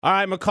All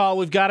right, McCall,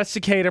 we've got a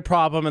cicada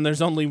problem, and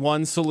there's only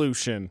one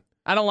solution.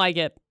 I don't like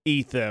it.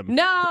 Eat them.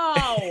 No!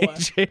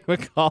 AJ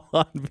McCall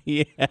on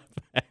VFX.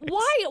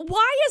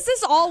 Why is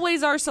this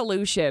always our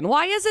solution?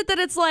 Why is it that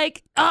it's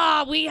like,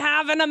 we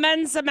have an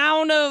immense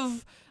amount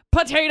of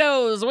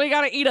potatoes. We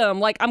got to eat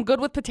them. Like, I'm good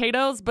with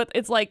potatoes, but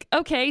it's like,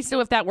 okay, so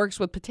if that works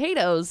with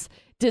potatoes,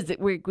 does it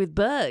work with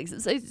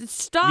bugs?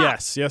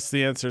 Stop. Yes,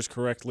 the answer is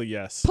correctly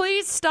yes.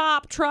 Please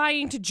stop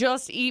trying to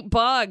just eat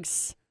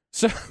bugs.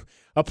 So,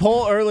 a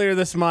poll earlier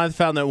this month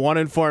found that 1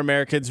 in 4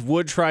 Americans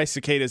would try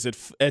cicadas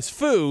as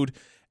food,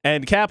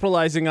 and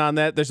capitalizing on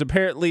that, there's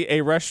apparently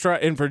a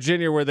restaurant in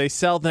Virginia where they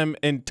sell them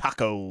in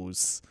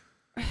tacos.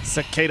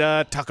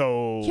 Cicada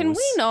tacos. Can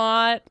we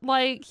not,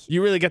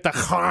 You really get the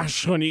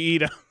harsh when you eat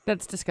them.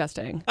 That's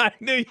disgusting. I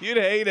knew you'd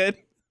hate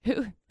it.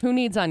 Who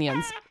needs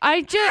onions?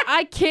 I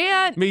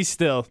can't. Me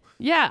still.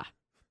 Yeah.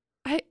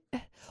 Why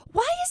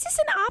is this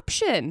an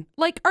option?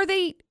 Are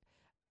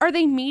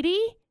they meaty?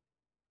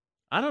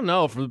 I don't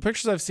know. From the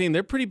pictures I've seen,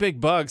 they're pretty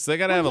big bugs. They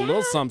got to have a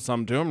little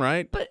something to them,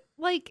 right? But,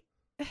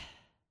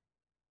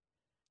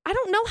 I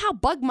don't know how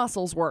bug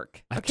muscles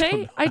work,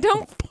 okay? I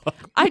don't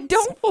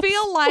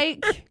feel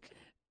like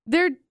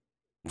they're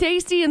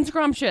tasty and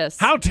scrumptious.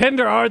 How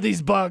tender are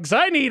these bugs?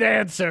 I need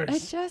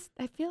answers.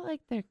 I feel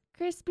like they're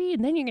crispy,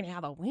 and then you're going to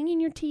have a wing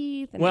in your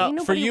teeth. And well,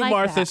 for you,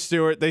 Martha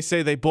Stewart, they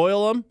say they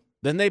boil them,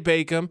 then they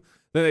bake them,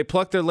 then they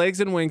pluck their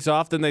legs and wings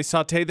off, then they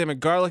saute them in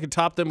garlic and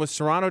top them with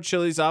serrano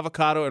chilies,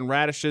 avocado, and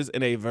radishes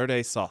in a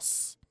verde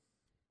sauce.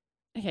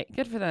 Okay,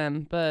 good for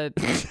them, but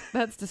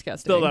that's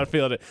disgusting. Still not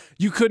feeling it.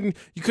 You couldn't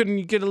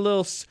get a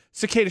little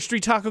cicada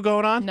street taco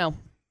going on? No.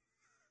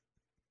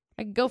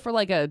 I could go for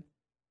a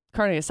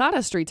carne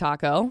asada street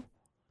taco,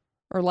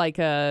 or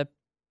a.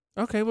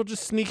 Okay, we'll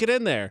just sneak it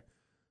in there.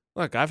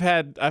 Look, I've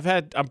had.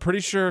 I'm pretty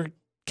sure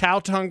cow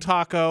tongue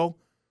taco,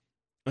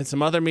 and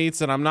some other meats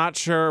that I'm not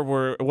sure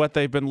were what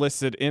they've been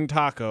listed in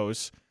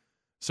tacos.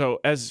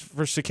 So as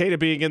for cicada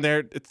being in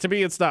there, to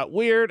me, it's not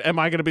weird. Am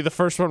I going to be the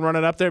first one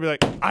running up there and be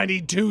like, I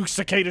need 2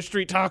 cicada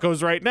street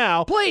tacos right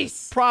now?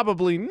 Please.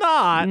 Probably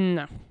not.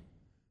 No.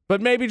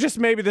 But maybe this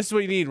is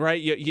what you need, right?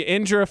 You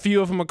injure a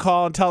few of them,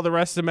 McCall, and tell the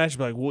rest of the match,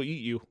 be like, we'll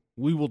eat you.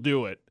 We will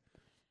do it.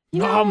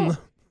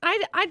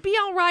 I'd be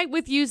all right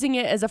with using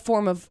it as a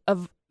form of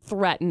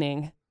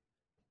threatening.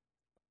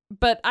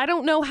 But I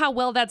don't know how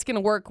well that's going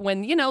to work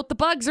when, the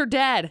bugs are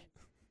dead.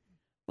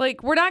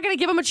 We're not going to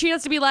give them a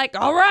chance to be like,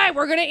 all right,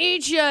 we're going to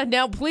eat you.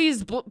 Now,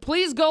 please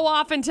go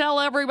off and tell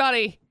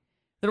everybody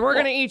that we're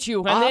going to eat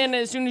you. And then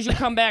as soon as you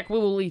come back, we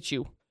will eat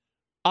you.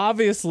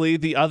 Obviously,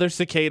 the other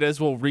cicadas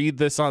will read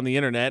this on the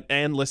internet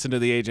and listen to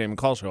the AJ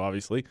McCall show,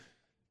 obviously.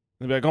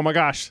 They'll be like, oh my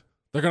gosh,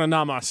 they're going to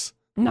nom us.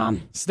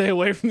 Nom. Stay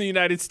away from the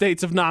United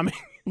States of nomming.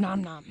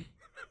 Nom nom.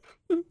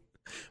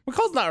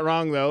 McCall's not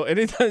wrong, though.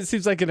 Anytime it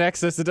seems like an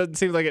excess, it doesn't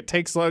seem like it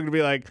takes long to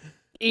be like,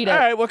 eat it. All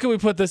right, what can we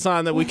put this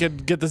on that we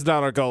could get this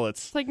down our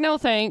gullets? It's no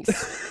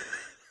thanks.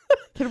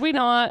 Could we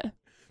not?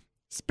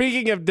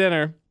 Speaking of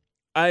dinner,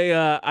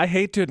 I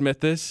hate to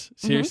admit this.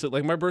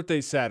 Seriously, my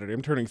birthday's Saturday.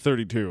 I'm turning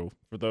 32,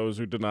 for those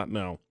who did not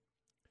know.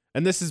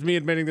 And this is me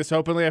admitting this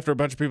openly after a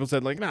bunch of people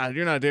said, nah,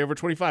 you're not a day over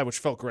 25, which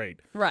felt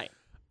great. Right.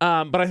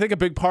 But I think a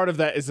big part of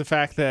that is the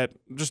fact that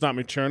I'm just not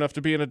mature enough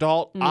to be an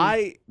adult.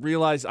 I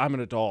realize I'm an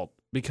adult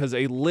because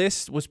a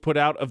list was put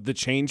out of the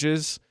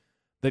changes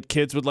that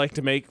kids would like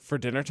to make for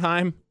dinner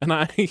time. And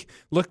I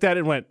looked at it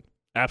and went,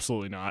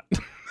 absolutely not.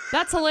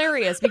 That's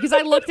hilarious because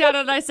I looked at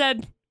it and I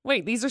said,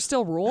 wait, these are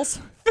still rules?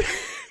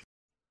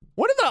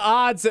 What are the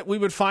odds that we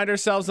would find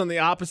ourselves on the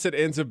opposite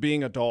ends of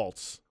being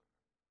adults?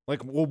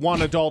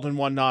 One adult and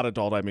one not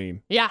adult, I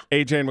mean. Yeah.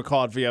 AJ and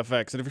McCall at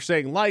VFX. And if you're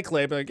saying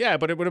likely, I'd be like, yeah,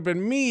 but it would have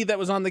been me that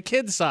was on the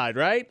kid's side,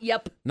 right?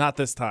 Yep. Not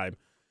this time.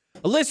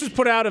 A list was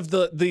put out of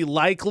the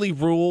likely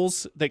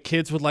rules that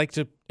kids would like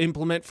to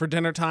implement for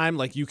dinner time.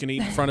 Like you can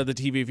eat in front of the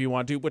TV if you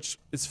want to, which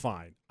is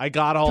fine. I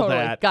got all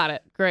that. Got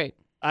it. Great.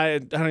 I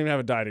don't even have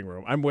a dining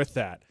room. I'm with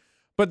that.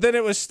 But then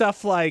it was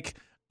stuff like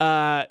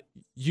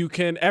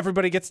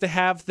everybody gets to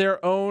have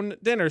their own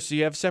dinner, so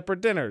you have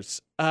separate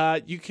dinners.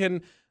 You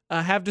can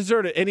have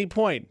dessert at any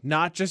point,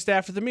 not just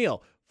after the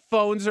meal.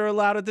 Phones are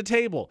allowed at the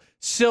table.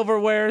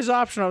 Silverware is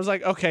optional. I was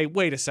like, okay,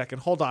 wait a second.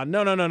 Hold on.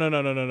 No.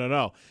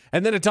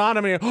 And then it dawned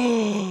on me,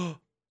 oh,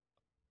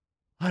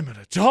 I'm an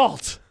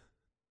adult.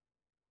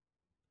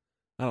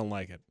 I don't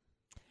like it.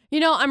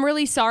 I'm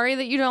really sorry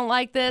that you don't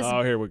like this.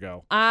 Oh, here we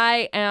go.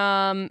 I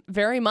am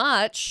very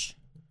much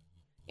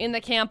in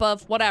the camp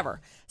of whatever.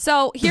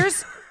 So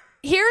here's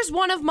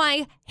one of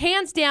my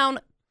hands down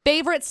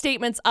favorite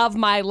statements of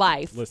my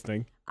life.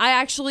 Listening. I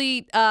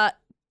actually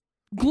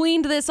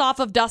gleaned this off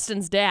of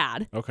Dustin's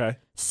dad. Okay.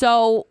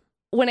 So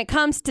when it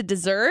comes to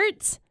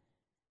desserts,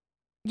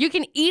 you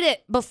can eat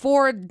it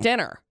before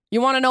dinner.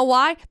 You want to know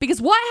why? Because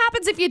what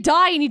happens if you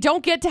die and you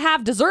don't get to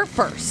have dessert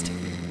first?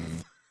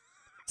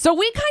 So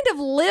we kind of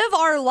live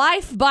our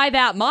life by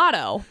that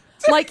motto.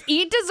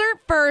 Eat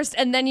dessert first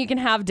and then you can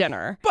have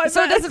dinner. It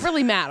doesn't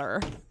really matter.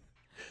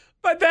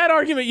 By that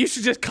argument, you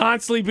should just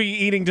constantly be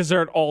eating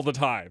dessert all the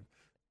time.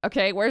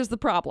 Okay, where's the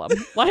problem?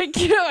 Like,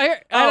 I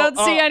don't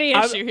see any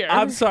issue here.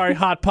 I'm sorry,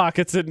 Hot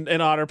Pockets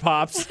and Otter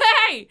Pops.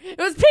 Hey, it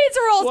was pizza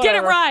rolls. Whatever.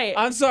 Get it right.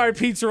 I'm sorry,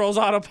 Pizza Rolls,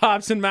 Otter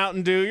Pops, and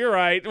Mountain Dew. You're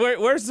right.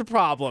 Where's the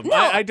problem? No.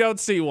 I don't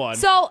see one.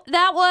 So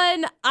that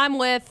one I'm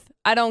with.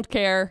 I don't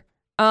care.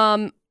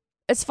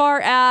 As far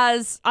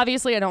as,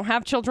 obviously I don't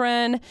have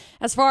children.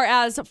 As far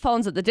as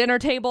phones at the dinner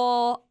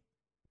table,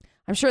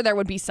 I'm sure there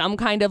would be some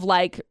kind of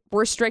like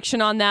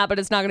restriction on that, but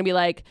it's not going to be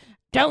like,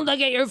 don't look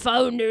at your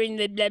phone during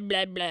the blah,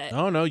 blah, blah.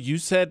 Oh, no, you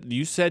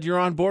said you're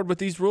on board with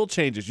these rule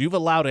changes. You've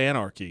allowed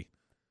anarchy.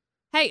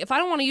 Hey, if I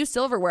don't want to use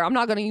silverware, I'm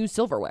not going to use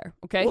silverware,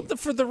 okay? Well,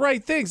 for the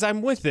right things,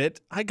 I'm with it.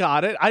 I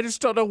got it. I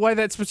just don't know why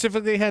that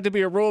specifically had to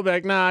be a rule.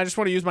 Like, nah, I just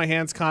want to use my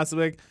hands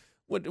constantly. Like,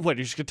 what,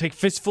 you're just going to take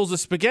fistfuls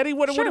of spaghetti?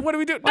 What do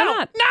we do? Why No,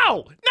 not?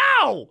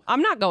 no!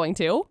 I'm not going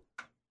to.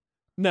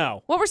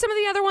 No. What were some of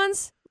the other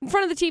ones? In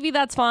front of the TV,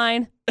 that's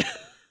fine.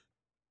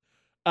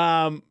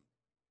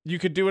 You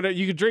could do it.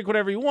 You could drink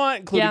whatever you want,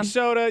 including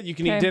soda. You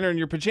can eat dinner in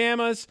your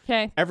pajamas.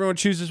 Okay. Everyone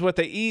chooses what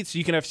they eat, so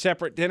you can have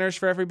separate dinners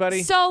for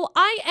everybody. So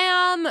I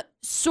am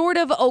sort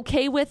of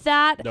okay with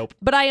that. Nope.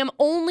 But I am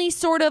only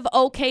sort of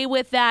okay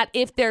with that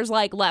if there's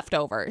like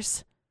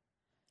leftovers.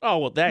 Oh,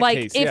 well, that like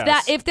case,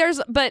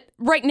 yes. But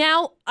right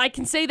now I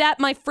can say that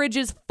my fridge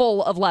is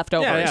full of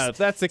leftovers. Yeah, if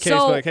that's the case,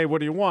 So, like, hey, what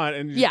do you want?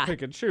 And you just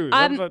pick and choose.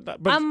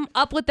 I'm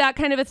up with that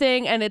kind of a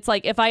thing, and it's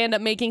like if I end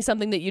up making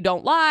something that you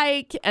don't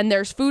like, and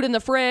there's food in the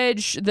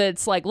fridge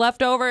that's like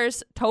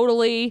leftovers,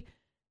 totally.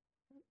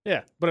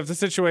 Yeah, but if the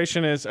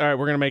situation is, all right,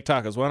 we're gonna make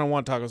tacos. Well, I don't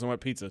want tacos. I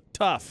want pizza.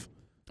 Tough.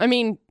 I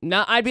mean,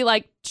 no, I'd be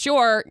like,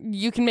 sure,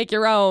 you can make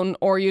your own,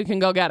 or you can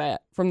go get it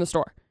from the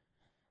store.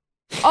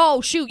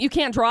 Oh, shoot, you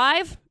can't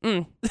drive?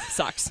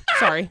 Sucks.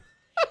 Sorry.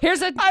 I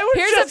was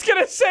just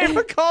going to say,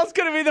 McCall's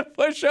going to be the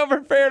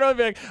pushover parent. I'll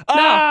be like,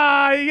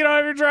 you don't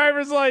have your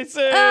driver's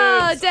license.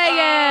 Oh, dang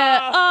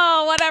it.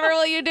 Oh, whatever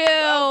will you do?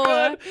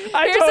 Oh,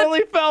 I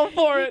totally fell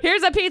for it.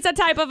 Here's a pizza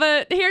type of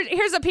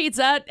here's a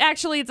pizza.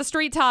 Actually, it's a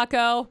street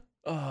taco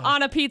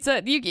on a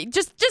pizza. You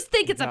just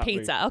think it's a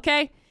pizza,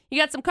 okay? You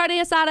got some carne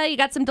asada. You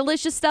got some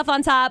delicious stuff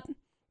on top.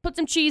 Put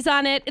some cheese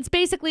on it. It's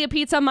basically a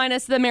pizza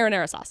minus the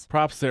marinara sauce.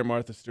 Props there,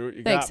 Martha Stewart.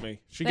 You got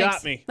me. She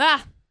got me.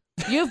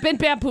 You've been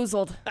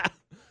bamboozled.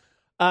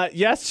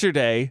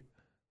 Yesterday,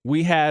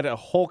 we had a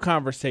whole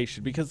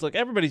conversation because, look,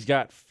 everybody's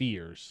got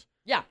fears.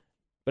 Yeah.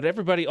 But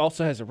everybody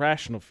also has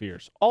irrational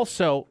fears.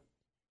 Also,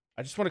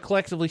 I just want to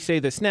collectively say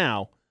this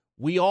now.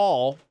 We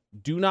all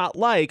do not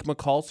like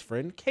McCall's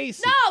friend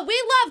Casey. No,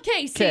 we love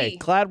Casey. Okay,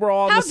 glad we're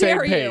all on the same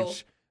page. You?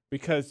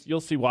 Because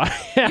you'll see why.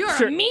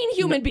 You're a mean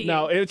human being.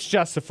 No, it's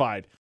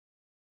justified.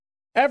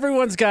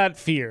 Everyone's got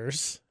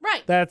fears.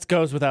 Right. That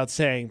goes without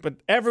saying. But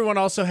everyone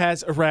also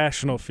has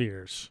irrational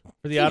fears.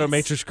 For the Auto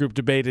Matrix Group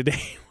debate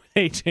today with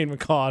AJ and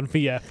McCall on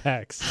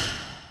VFX.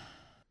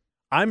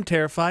 I'm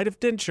terrified of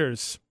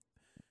dentures.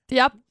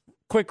 Yep.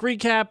 Quick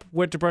recap.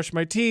 Went to brush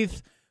my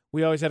teeth.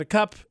 We always had a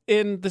cup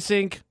in the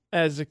sink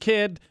as a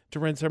kid to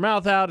rinse our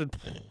mouth out. And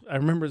I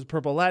remember it was a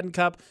purple Aladdin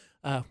cup.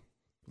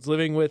 Was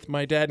living with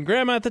my dad and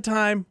grandma at the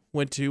time.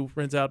 Went to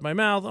rinse out my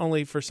mouth,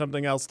 only for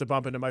something else to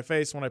bump into my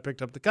face when I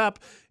picked up the cup.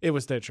 It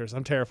was dentures.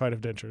 I'm terrified of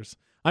dentures.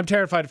 I'm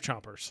terrified of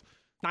chompers.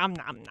 Nom,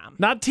 nom, nom.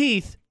 Not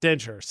teeth,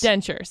 dentures.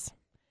 Dentures.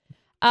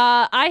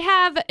 I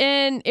have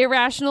an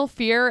irrational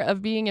fear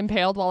of being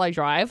impaled while I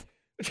drive.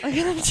 I'm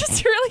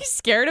just really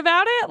scared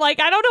about it. Like,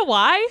 I don't know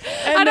why.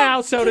 And now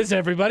so does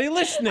everybody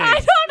listening. I don't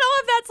know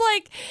if that's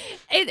like,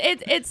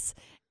 it's,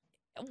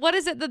 what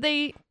is it that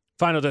they...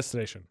 Final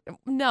Destination.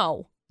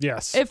 No.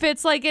 Yes. If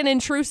it's like an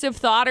intrusive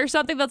thought or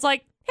something that's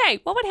like, hey,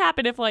 what would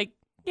happen if like,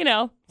 you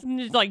know,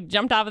 just like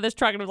jumped off of this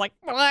truck and was like,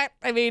 what?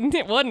 I mean,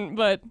 it wouldn't,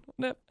 but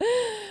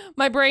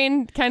my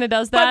brain kind of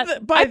does that.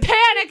 I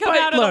panic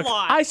about it a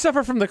lot. I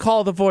suffer from the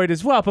call of the void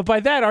as well, but by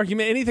that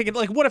argument, anything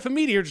like, what if a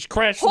meteor just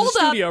crashed in the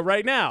studio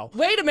right now?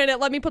 Wait a minute,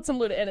 let me put some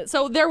Luda in it.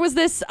 So there was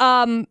this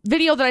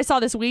video that I saw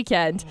this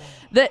weekend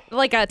that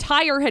like a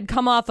tire had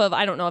come off of,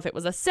 I don't know if it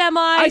was a semi.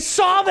 I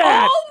saw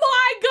that. Oh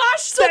my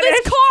gosh! So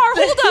this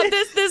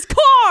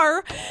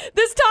car,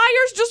 this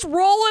tire's just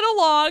rolling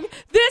along.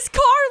 This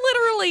car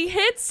literally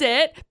hits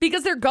it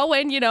because they're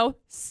going, you know,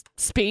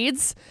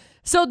 speeds.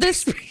 So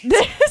this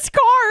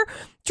car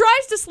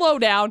tries to slow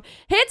down,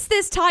 hits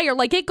this tire,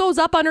 like it goes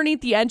up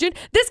underneath the engine.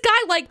 This guy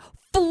like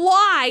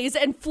flies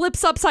and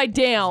flips upside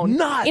down.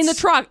 Nuts. In the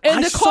truck, in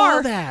the car.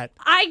 Saw that.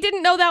 I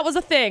didn't know that was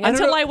a thing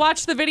until I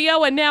watched the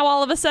video, and now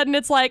all of a sudden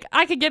it's like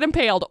I could get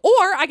impaled,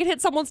 or I could hit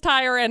someone's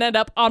tire and end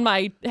up on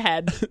my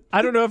head.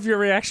 I don't know if your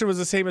reaction was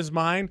the same as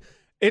mine.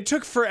 It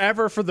took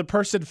forever for the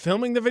person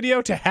filming the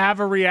video to have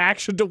a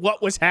reaction to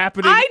what was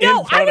happening. I know.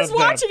 In front I was of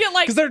them. watching it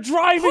like, because they're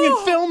driving and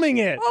filming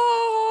it.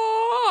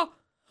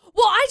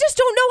 Well, I just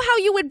don't know how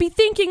you would be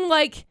thinking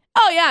like,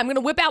 oh yeah, I'm going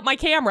to whip out my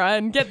camera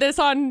and get this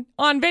on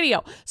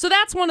video. So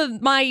that's one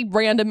of my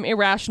random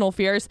irrational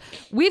fears.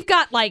 We've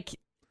got like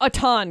a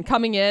ton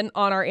coming in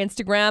on our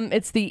Instagram.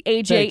 It's the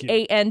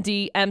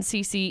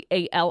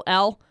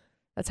AJANDMCCALL.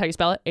 That's how you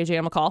spell it, AJ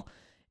and McCall.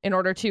 In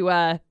order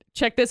to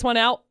check this one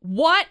out.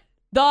 What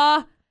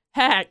the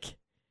heck?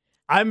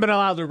 haven't been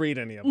allowed to read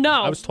any of them.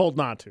 No. I was told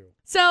not to.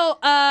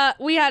 So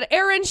we had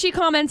Erin. She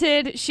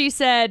commented. She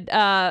said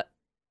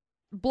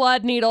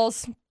blood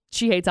needles.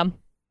 She hates them.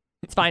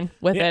 It's fine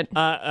with it.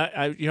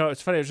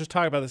 It's funny. I was just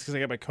talking about this because I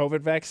got my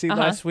COVID vaccine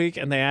last week,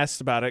 and they asked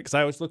about it because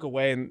I always look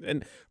away,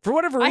 and for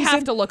whatever reason, I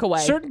have to look away.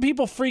 Certain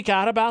people freak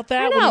out about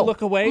that I when know. you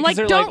look away I'm because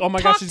like, they're like, "Don't "Oh my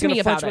talk gosh, she's to me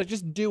gonna flinch." about it. Like,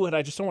 just do it.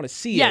 I just don't want to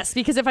see it. Yes,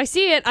 because if I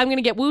see it, I'm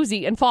gonna get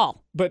woozy and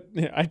fall. But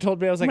I told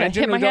me I was like, I'm I gonna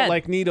hit generally my don't head.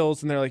 like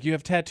needles, and they're like, you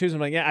have tattoos. I'm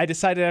like, yeah. I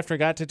decided after I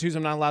got tattoos,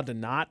 I'm not allowed to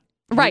not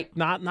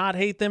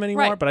hate them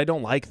anymore. Right. But I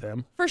don't like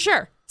them. For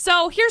sure.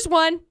 So here's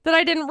one that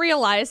I didn't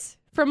realize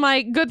from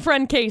my good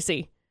friend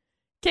Casey.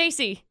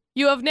 Casey,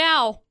 you have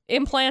now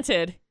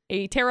implanted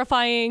a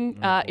terrifying,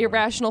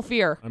 irrational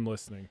fear. I'm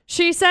listening.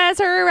 She says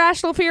her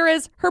irrational fear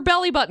is her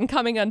belly button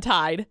coming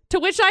untied. To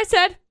which I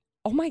said,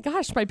 "Oh my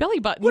gosh, my belly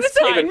button." What does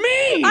that even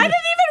mean? I didn't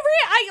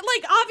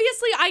even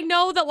obviously I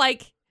know that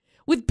like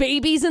with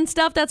babies and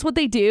stuff, that's what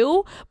they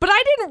do, but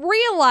I didn't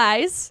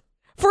realize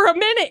for a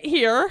minute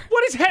here.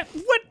 What is what?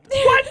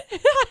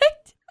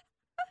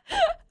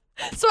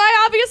 So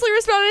I obviously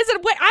responded. I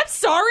said, "Wait, I'm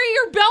sorry,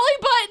 your belly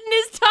button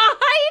is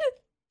tied."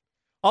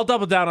 I'll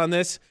double down on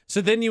this. So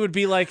then you would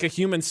be like a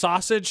human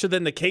sausage. So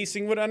then the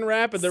casing would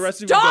unwrap, and the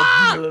rest of you would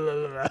Stop! go. Blah,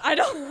 blah, blah. I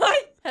don't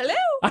like. Hello.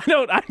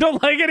 I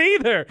don't like it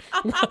either.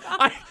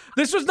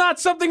 This was not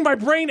something my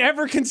brain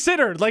ever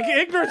considered. Like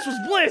ignorance was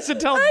bliss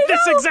until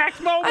this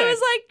exact moment. I was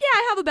like, yeah,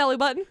 I have a belly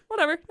button.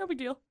 Whatever, no big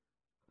deal.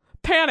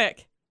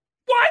 Panic.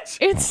 What?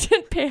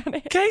 Instant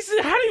panic.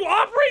 Casey, how do you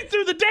operate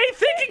through the day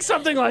thinking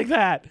something like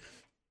that?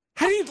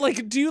 How do you I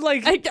you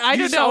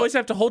don't know. always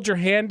have to hold your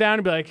hand down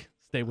and be like,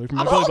 stay away from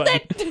my I'm belly holding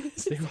button. it.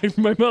 Stay away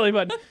from my belly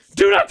button.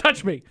 Do not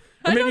touch me.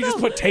 Or maybe you just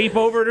put tape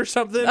over it or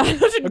something.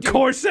 A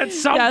corset,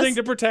 something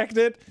to protect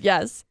it.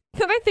 Yes.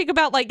 Then I think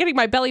about like getting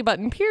my belly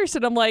button pierced,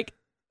 and I'm like,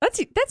 that's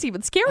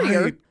even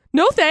scarier.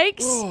 No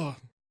thanks.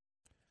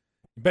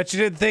 Bet you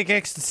didn't think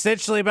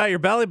existentially about your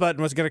belly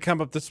button was going to come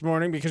up this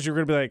morning because you were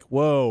going to be like,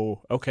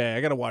 whoa, okay,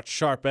 I got to watch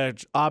sharp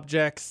edge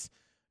objects.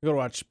 I got to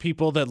watch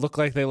people that look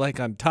like they like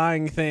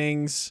untying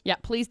things. Yeah,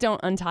 please don't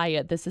untie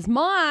it. This is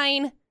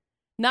mine,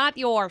 not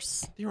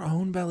yours. Your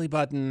own belly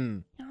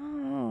button.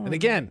 Oh. And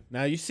again,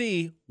 now you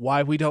see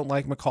why we don't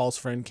like McCall's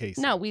friend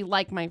Casey. No, we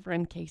like my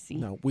friend Casey.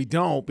 No, we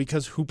don't,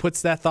 because who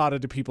puts that thought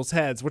into people's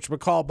heads? Which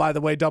McCall, by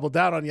the way, doubled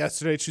down on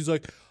yesterday. She's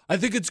like, I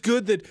think it's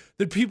good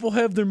that people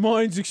have their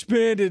minds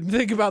expanded and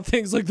think about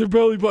things like their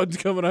belly buttons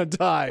coming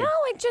untied. No,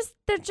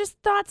 they're just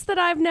thoughts that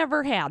I've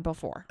never had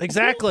before.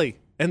 Exactly.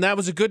 And that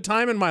was a good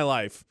time in my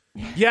life.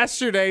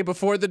 Yesterday,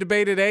 before the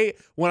debate at 8,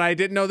 when I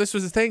didn't know this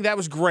was a thing, that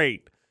was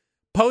great.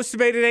 Post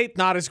debate at 8,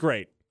 not as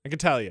great. I can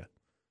tell you.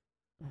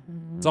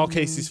 It's all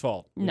Casey's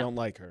fault. We don't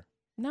like her.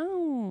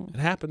 No. It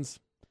happens.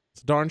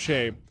 It's a darn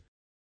shame.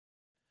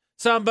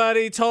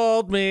 Somebody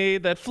told me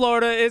that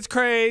Florida is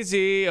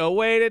crazy. Oh,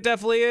 wait, it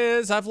definitely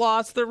is. I've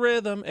lost the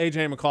rhythm.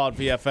 AJ McCall at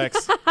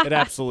VFX. It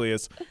absolutely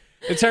is.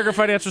 Integra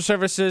Financial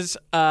Services,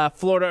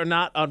 Florida or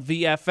not on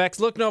VFX.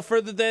 Look no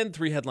further than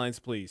 3 headlines,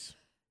 please.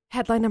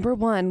 Headline number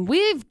 1.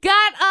 We've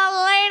got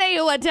a lady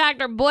who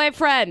attacked her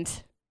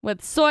boyfriend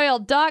with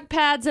soiled dog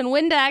pads and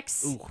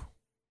Windex. Ooh.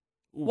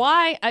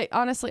 Why? I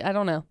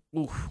don't know.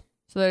 Oof.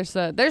 So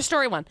there's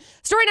story 1.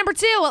 Story number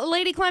 2. A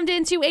lady climbed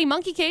into a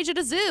monkey cage at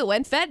a zoo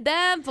and fed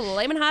them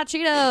flaming hot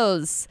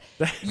Cheetos.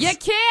 You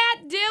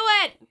can't do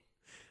it.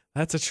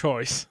 That's a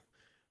choice.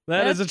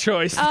 That is a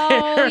choice.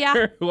 Oh, there.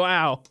 yeah.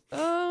 Wow.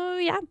 Oh,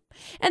 yeah.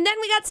 And then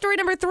we got story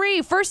number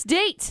 3. First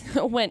date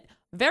went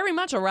very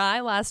much awry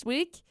last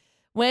week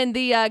when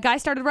the guy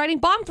started writing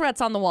bomb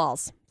threats on the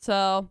walls.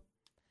 So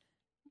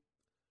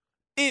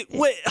He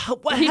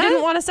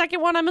didn't want a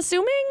second one, I'm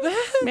assuming?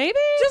 Maybe?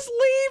 Just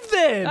leave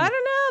then. I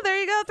don't know. There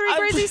you go. 3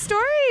 crazy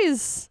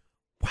stories.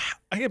 Wow.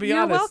 I gotta be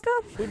You're honest.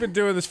 welcome. We've been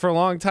doing this for a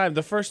long time.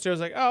 The first 2 I was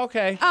like, oh,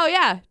 okay. Oh,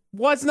 yeah.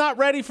 Was not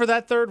ready for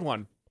that third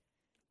one.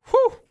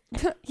 Whew.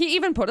 He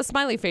even put a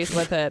smiley face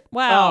with it.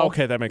 Wow. Oh,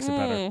 okay. That makes it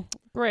better.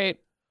 Great.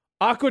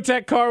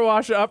 Aquatech Car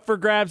Wash up for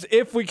grabs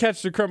if we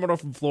catch the criminal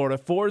from Florida.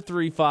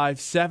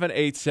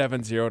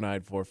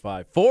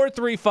 435-787-0945.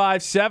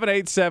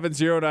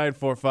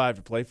 435-787-0945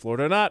 to play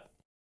Florida or not.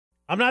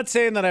 I'm not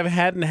saying that I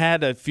hadn't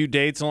had a few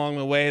dates along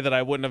the way that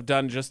I wouldn't have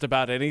done just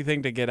about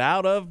anything to get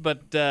out of,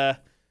 but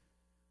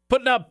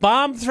putting up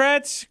bomb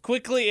threats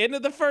quickly into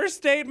the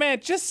first date, man,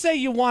 just say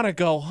you want to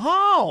go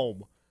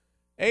home.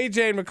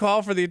 AJ and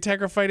McCall for the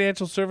Integra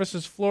Financial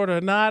Services, Florida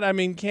or not. I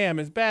mean, Cam,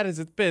 as bad as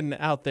it's been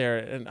out there,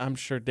 and I'm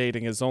sure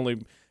dating has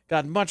only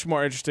gotten much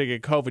more interesting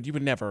in COVID, you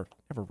would never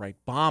write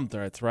bomb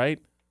threats, right?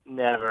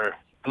 Never.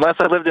 Unless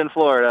I lived in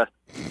Florida.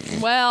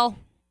 Well,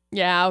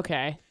 yeah,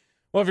 okay.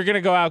 Well, if you're going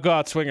to go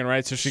out swinging,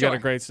 right? So she got a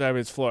Sure. great start.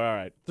 It's Florida. All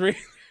right. 3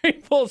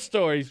 full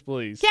stories,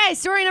 please. Okay,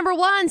 story number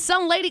 1.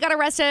 Some lady got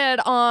arrested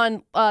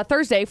on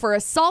Thursday for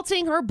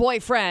assaulting her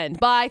boyfriend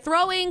by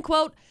throwing,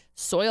 quote,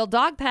 soiled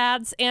dog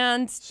pads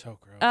and So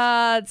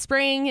gross.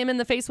 spraying him in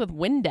the face with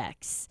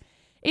Windex.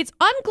 It's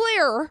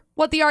unclear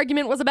what the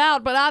argument was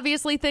about, but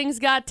obviously things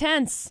got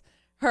tense.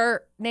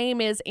 Her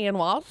name is Ann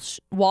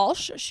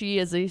Walsh. She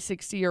is a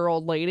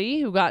 60-year-old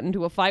lady who got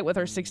into a fight with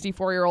her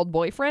 64-year-old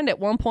boyfriend. At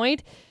one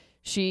point,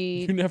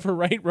 You never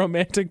write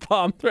romantic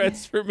palm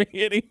threads for me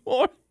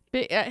anymore.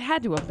 It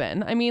had to have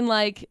been. I mean,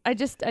 like, I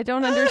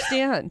don't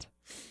understand.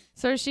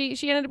 So she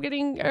ended up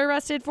getting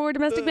arrested for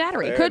domestic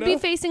battery. Could be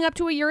facing up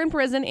to a year in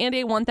prison and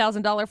a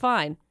 $1,000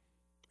 fine.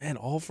 Man,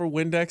 all for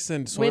Windex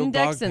and soiled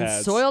dog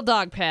pads. Soiled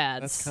dog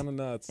pads. That's kind of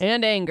nuts.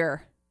 And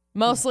anger.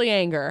 Mostly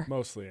anger.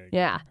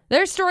 Yeah.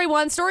 There's story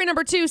one. Story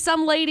number two.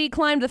 Some lady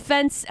climbed the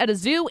fence at a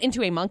zoo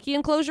into a monkey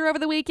enclosure over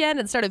the weekend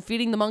and started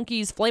feeding the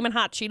monkeys Flamin'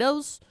 Hot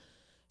Cheetos.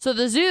 So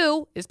the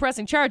zoo is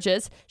pressing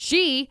charges.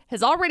 She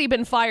has already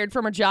been fired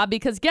from her job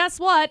because guess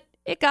what?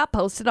 It got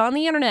posted on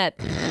the internet.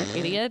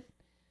 Idiot.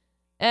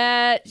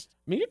 I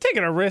mean, you're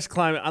taking a risk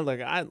climbing. I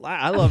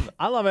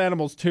love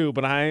animals too,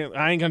 but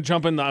I ain't gonna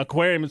jump in the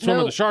aquarium and swim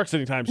with the sharks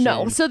anytime soon.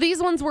 No. So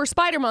these ones were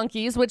spider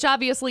monkeys, which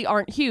obviously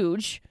aren't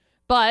huge,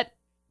 but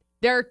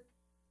they're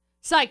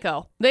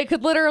psycho. They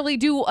could literally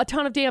do a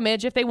ton of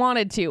damage if they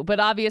wanted to,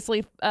 but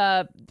obviously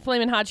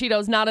Flamin' Hot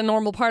Cheetos not a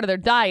normal part of their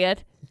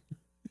diet.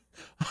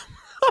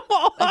 I'm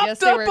all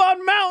hopped up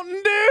on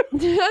Mountain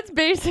Dew. That's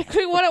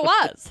basically what it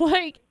was.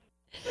 Like,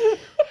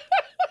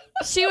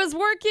 she was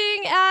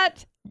working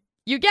at,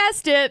 you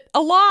guessed it, a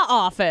law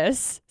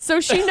office. So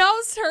she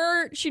knows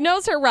her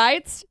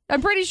rights.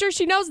 I'm pretty sure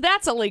she knows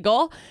that's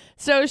illegal.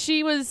 So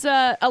she was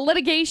a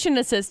litigation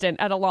assistant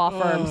at a law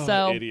firm.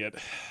 So idiot.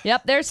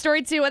 Yep, there's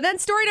story two. And then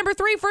story number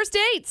three, first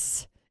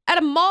dates at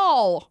a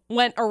mall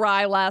went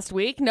awry last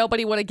week.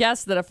 Nobody would have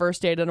guessed that a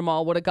first date at a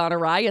mall would have gone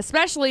awry,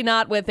 especially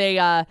not with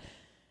a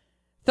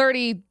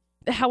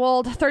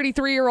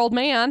 33-year-old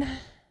man.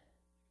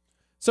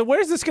 So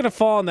where's this going to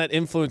fall on that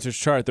influencer's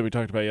chart that we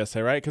talked about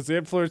yesterday, right? Because the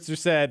influencer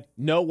said,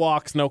 no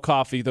walks, no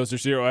coffee. Those are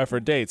zero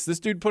effort dates. This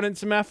dude put in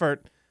some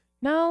effort.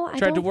 No, I tried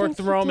don't to work think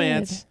the he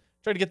romance. did.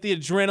 Tried to get the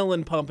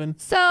adrenaline pumping.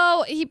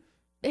 So he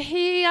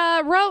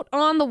wrote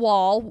on the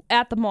wall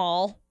at the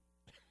mall.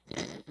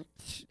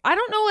 I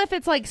don't know if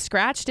it's like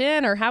scratched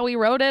in or how he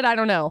wrote it. I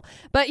don't know.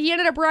 But he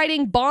ended up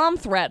writing bomb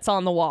threats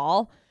on the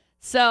wall.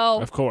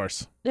 So of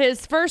course.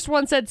 His first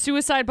one said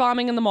suicide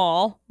bombing in the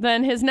mall.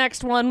 Then his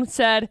next one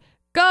said,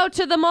 go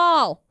to the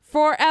mall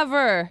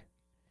forever.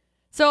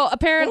 So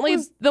apparently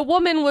the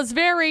woman was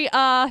very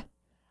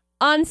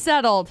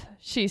unsettled,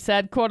 she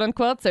said, quote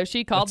unquote. So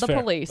she called the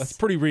police. That's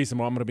pretty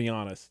reasonable, I'm going to be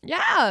honest.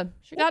 Yeah,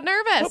 she got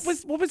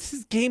nervous. What was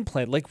his game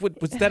plan? Like,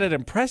 was that an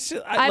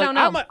impression? I don't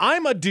know.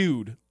 I'm a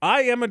dude.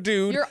 I am a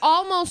dude. You're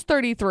almost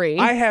 33.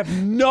 I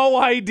have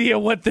no idea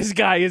what this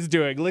guy is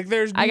doing. Like,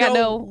 there's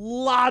no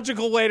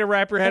logical way to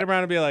wrap your head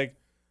around and be like,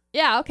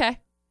 yeah, okay.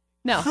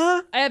 No,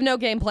 I have no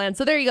game plan.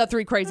 So there you go,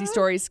 three crazy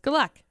stories. Good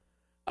luck.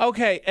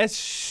 Okay, as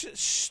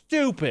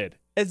stupid,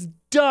 as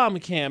dumb,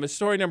 Cam, as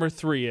story number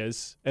 3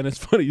 is, and as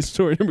funny as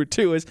story number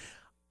 2 is,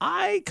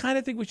 I kind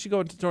of think we should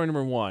go into story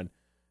number 1. It's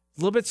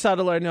a little bit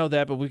subtle, I know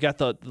that, but we got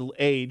the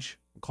age.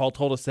 McCall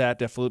told us that.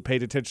 Definitely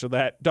paid attention to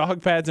that.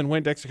 Dog pads and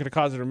Windex are going to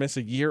cause her to miss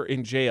a year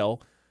in jail.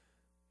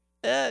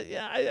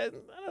 I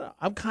don't know.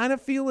 I'm kind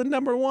of feeling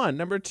number 1.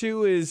 Number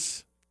 2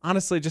 is,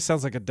 honestly, just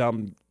sounds like a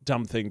dumb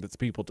thing that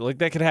people do. Like,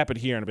 that could happen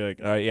here and I'd be like,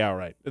 yeah, all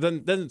right.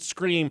 It doesn't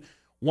scream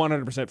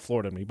 100%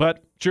 Florida to me.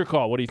 But it's your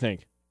call. What do you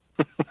think?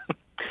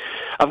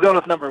 I'm going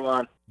with number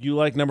 1. You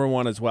like number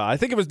 1 as well. I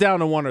think it was down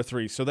to 1 or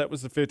 3, so that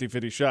was the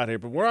 50-50 shot here.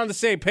 But we're on the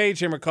same page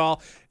here,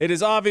 McCall. It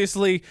is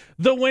obviously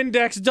the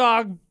Windex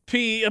dog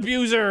pee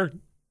abuser.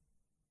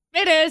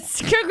 It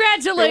is.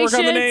 Congratulations. Work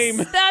on the name.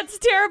 That's a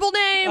terrible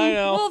name. I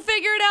know. We'll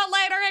figure it out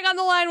later. Hang on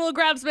the line. We'll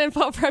grab some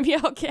info from you,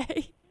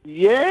 okay?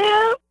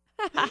 Yeah.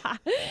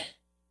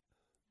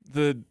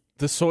 The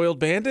soiled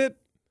bandit?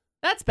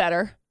 That's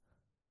better.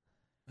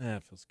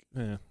 It feels good.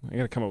 Yeah, I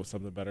got to come up with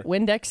something better.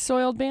 Windex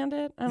soiled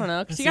bandit? I don't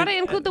know. Because you got to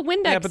include the Windex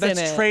in it. Yeah, but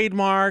that's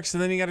trademarks,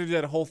 and then you got to do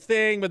that whole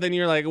thing. But then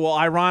you're like, well,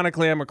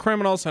 ironically, I'm a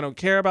criminal, so I don't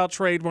care about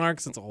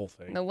trademarks. It's a whole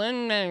thing. The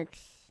Windex.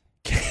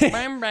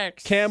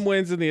 Cam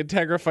wins in the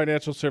Integra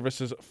Financial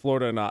Services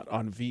Florida Not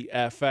on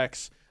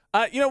VFX.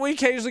 We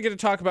occasionally get to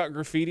talk about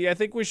graffiti. I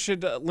think we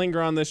should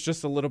linger on this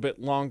just a little bit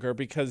longer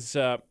because,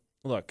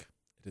 look,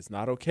 it is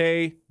not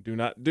okay. Do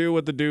not do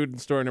what the dude in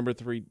story number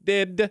 3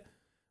 did.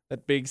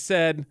 That being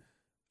said,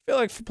 I feel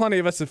like plenty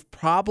of us have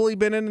probably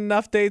been in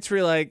enough dates where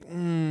you're like,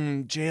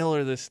 jail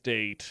or this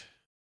date.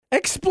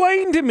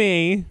 Explain to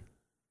me,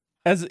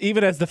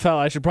 even as the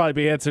fella, I should probably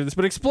be answering this,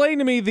 but explain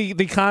to me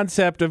the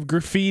concept of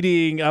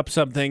graffitiing up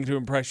something to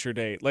impress your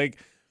date. Like,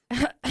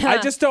 I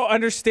just don't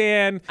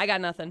understand. I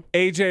got nothing.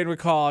 AJ and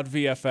McCall at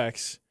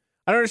VFX.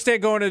 I don't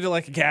understand going into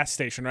like a gas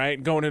station, right?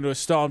 And going into a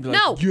stall and be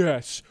like,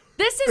 yes.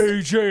 This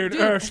is AJ and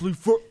Ashley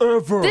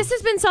forever. This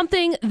has been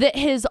something that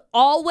has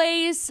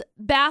always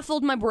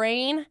baffled my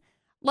brain.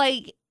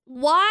 Like,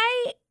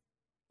 why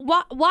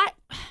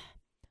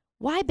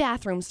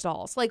bathroom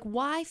stalls? Like,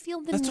 why feel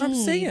the That's need what I'm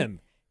saying.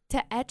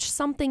 to etch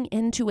something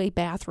into a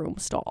bathroom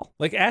stall?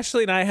 Like,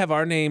 Ashley and I have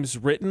our names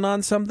written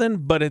on something,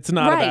 but it's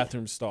not a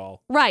bathroom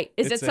stall. Right.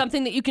 Is it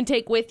something that you can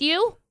take with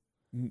you?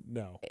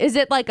 No. Is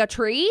it like a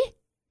tree?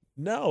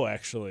 No,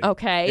 actually.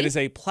 Okay. It is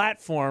a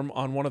platform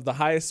on one of the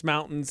highest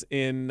mountains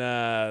in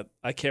I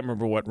can't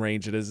remember what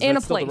range it is. In It's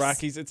a still the place.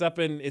 Rockies. It's up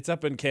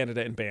in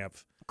Canada in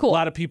Banff. Cool. A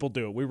lot of people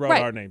do it. We wrote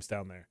Right. our names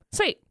down there.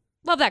 Sweet.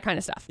 Love that kind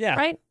of stuff. Yeah.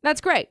 Right?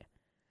 That's great.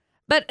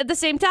 But at the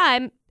same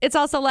time, it's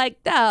also like,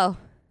 oh,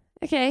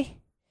 okay.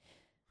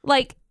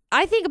 Like,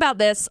 I think about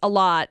this a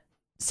lot.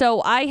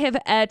 So I have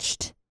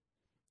etched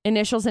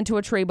initials into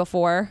a tree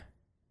before.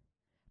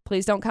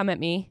 Please don't come at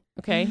me,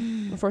 okay?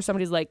 Before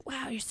somebody's like,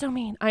 wow, you're so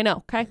mean. I know,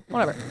 okay?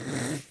 Whatever.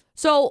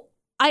 So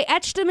I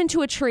etched them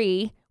into a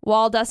tree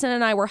while Dustin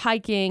and I were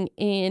hiking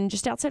in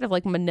just outside of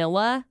like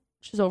Manila,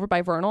 which is over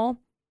by Vernal.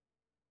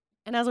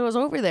 And as I was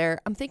over there,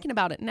 I'm thinking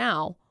about it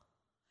now.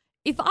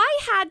 If I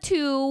had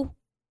to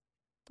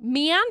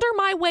meander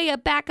my way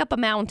back up a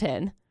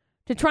mountain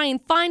to try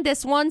and find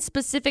this one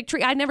specific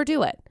tree, I'd never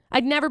do it.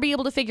 I'd never be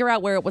able to figure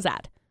out where it was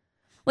at.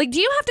 Like, do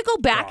you have to go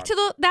back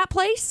to that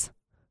place?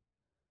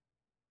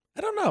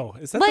 I don't know.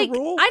 Is that Like, the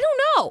rule? I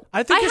don't know.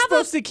 I think you're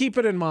supposed to keep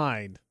it in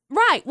mind.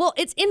 Right. Well,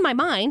 it's in my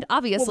mind,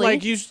 obviously. Well,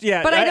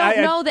 like but I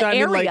don't know the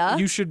mean, area. like,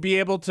 you should be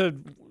able to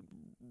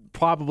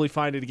probably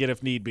find it again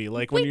if need be.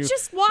 Like when we you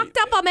just walked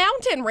up a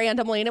mountain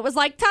randomly, and it was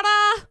like,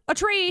 ta-da, a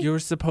tree. You were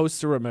supposed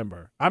to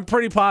remember. I'm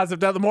pretty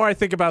positive. Now, the more I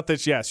think about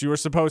this, yes, you were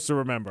supposed to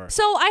remember.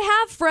 So I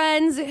have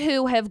friends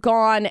who have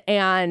gone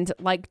and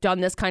like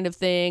done this kind of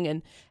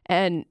thing,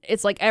 and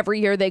it's like every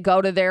year they go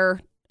to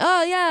their,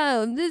 oh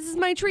yeah, this is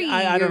my tree.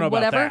 I don't know about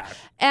whatever. that.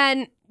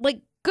 And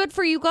like, good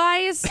for you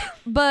guys,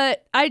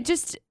 but I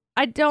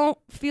don't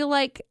feel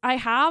like I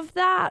have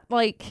that.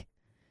 Like,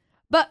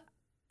 but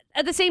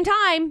at the same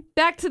time,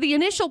 back to the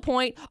initial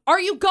point, are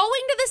you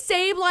going to the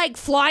same like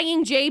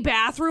Flying J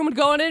bathroom and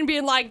going in and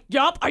being like,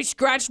 yup, I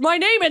scratched my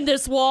name in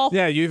this wall?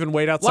 Yeah, you even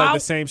wait outside Wow. the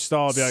same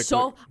stall and be like,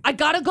 So I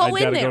gotta go in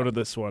there. I gotta go to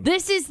this one.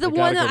 This is the I gotta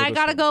one go that to I this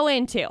gotta one. go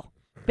into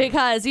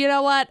because you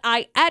know what?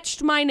 I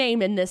etched my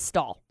name in this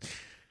stall.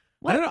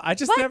 I don't know. I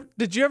just What? never.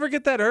 Did you ever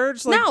get that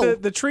urge? Like No.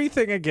 the tree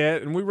thing I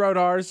get, and we wrote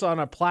ours on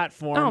a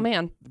platform. Oh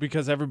man.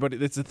 Because everybody,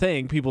 it's a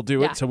thing. People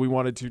do Yeah. it, so we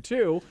wanted to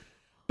too.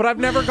 But I've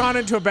never gone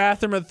into a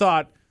bathroom and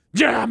thought,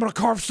 yeah, I'm gonna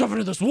carve stuff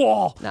into this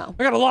wall. No.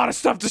 I got a lot of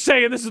stuff to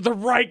say, and this is the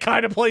right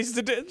kind of place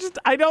to do. Just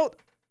I don't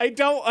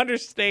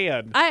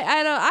understand.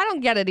 I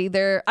don't get it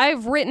either.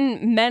 I've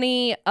written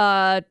many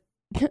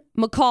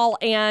McCall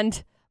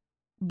and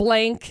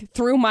blank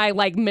through my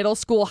like middle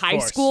school, high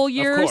school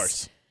years. Of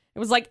course. It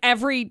was like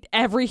every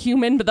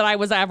human that I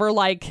was ever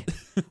like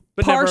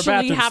But never a partially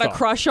bathroom had a stall.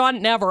 crush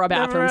on. Never a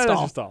bathroom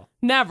Never stall.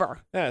 Never.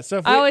 Yeah. So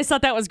if I we, always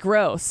thought that was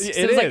gross.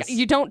 It was like is.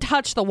 you don't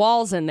touch the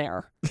walls in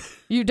there.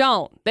 You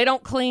don't. They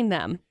don't clean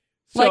them.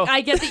 So- Like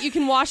I get that you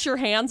can wash your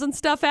hands and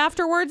stuff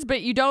afterwards,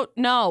 but you don't.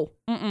 No.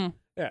 Mm-mm.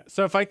 yeah.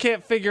 So if I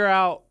can't figure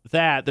out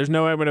that, there's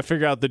no way I'm gonna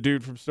figure out the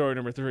dude from story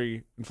number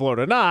 3 in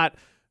Florida not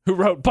who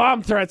wrote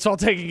bomb threats while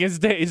taking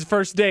his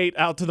first date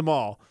out to the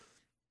mall.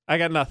 I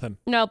got nothing.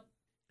 Nope.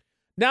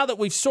 Now that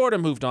we've sort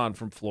of moved on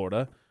from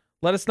Florida,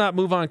 let us not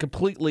move on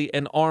completely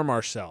and arm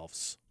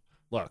ourselves.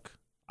 Look,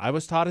 I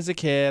was taught as a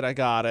kid. I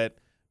got it.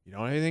 You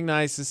don't have anything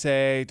nice to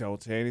say.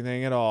 Don't say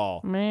anything at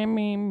all.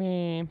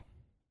 Me.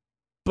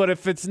 But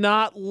if it's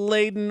not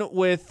laden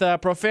with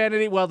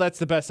profanity, well, that's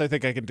the best I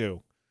think I can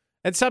do.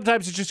 And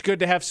sometimes it's just good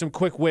to have some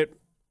quick wit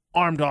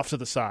armed off to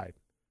the side.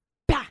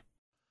 Bah.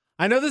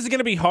 I know this is going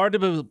to be hard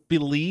to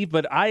believe,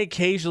 but I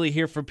occasionally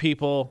hear from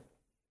people,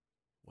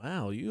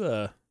 wow, you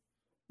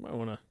might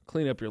want to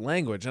clean up your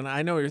language. And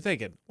I know what you're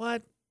thinking.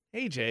 What?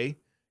 AJ,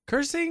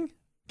 cursing?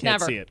 Can't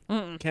Never. see it.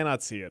 Mm-mm.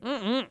 Cannot see it.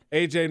 Mm-mm.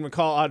 AJ and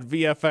McCall on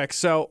VFX.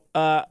 So,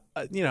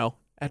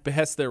 at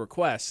behest their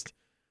request,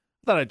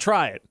 I thought I'd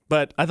try it.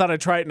 But I thought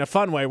I'd try it in a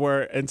fun way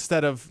where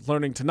instead of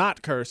learning to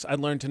not curse, I'd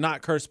learn to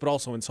not curse but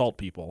also insult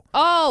people.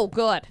 Oh,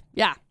 good.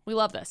 Yeah, we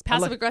love this.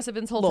 Passive-aggressive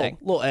insulting.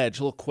 Little edge,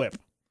 little quip.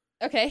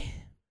 Okay.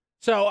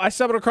 So I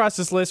stumbled across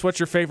this list. What's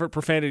your favorite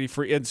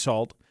profanity-free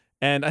insult?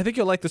 And I think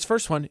you'll like this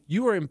first one.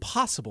 You are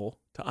impossible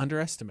to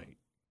underestimate.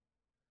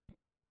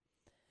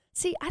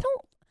 See,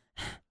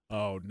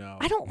 Oh, no.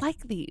 I don't like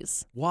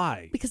these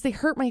Why? because they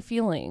hurt my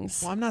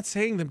feelings. Well, I'm not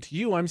saying them to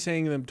you. I'm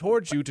saying them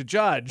towards you to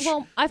judge.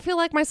 Well, I feel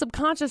like my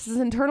subconscious is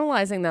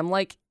internalizing them.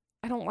 Like,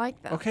 I don't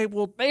like them. Okay,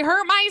 well, They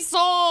hurt my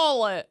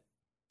soul.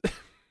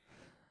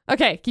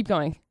 Okay, keep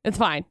going. It's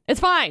fine. It's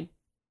fine.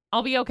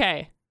 I'll be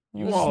okay.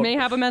 You just won't. may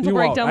have a mental You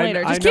breakdown won't.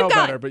 later. I Just know keep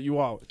going. better, but you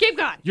won't. Keep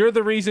going. You're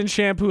the reason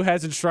shampoo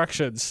has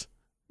instructions.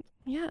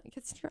 Yeah, it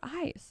gets in your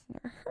eyes.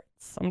 It hurts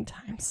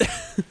sometimes.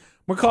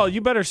 McCall, you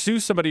better sue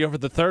somebody over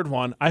the third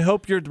one. I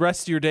hope your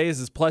rest of your day is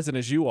as pleasant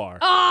as you are.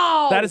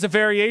 Oh! That is a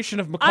variation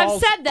of I've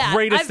McCall's said that.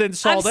 greatest I've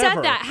insult said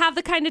ever. that. Have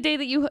the kind of day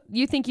that you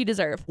think you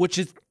deserve. Which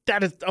is,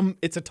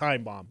 it's a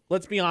time bomb.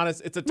 Let's be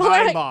honest, it's a Well,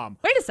 time wait- bomb.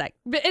 Wait a sec.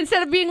 But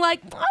instead of being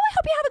like, oh, I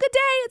hope you have a good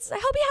day, I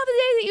hope you have the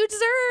day that you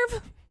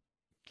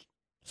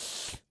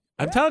deserve.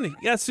 I'm telling you,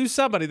 yeah, sue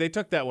somebody. They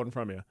took that one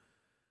from you.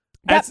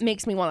 That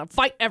makes me want to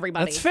fight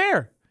everybody. That's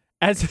fair.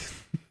 As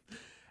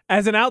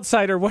an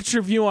outsider, what's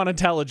your view on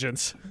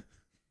intelligence?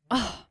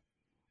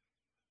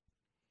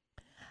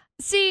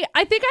 See,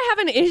 I think I have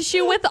an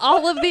issue with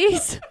all of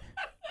these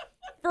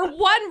For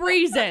one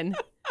reason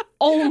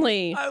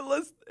only. I'm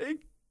listening.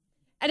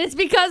 And it's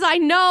because I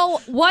know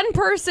one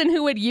person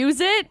who would use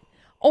it,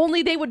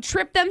 only they would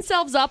trip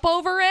themselves up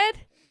over it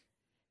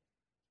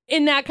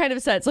in that kind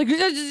of sense. Like,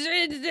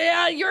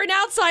 you're an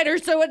outsider,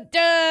 so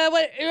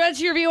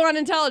what's your view on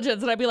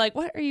intelligence? And I'd be like,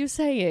 what are you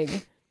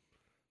saying?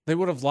 They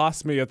would have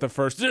lost me at the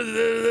first.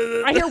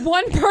 I hear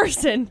one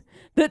person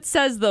that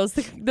says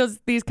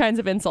these kinds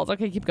of insults.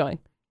 Okay, keep going.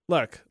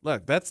 Look,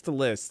 that's the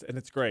list, and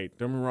it's great.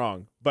 Don't get me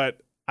wrong.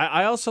 But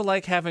I also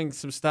like having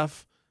some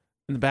stuff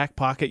in the back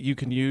pocket you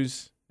can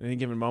use at any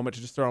given moment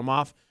to just throw them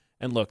off.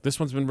 And look, this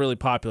one's been really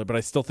popular, but I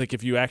still think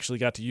if you actually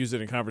got to use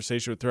it in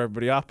conversation, it would throw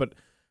everybody off. But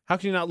how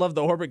can you not love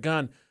the Orbit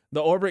gun? The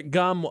Orbit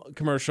gum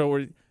commercial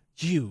where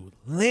you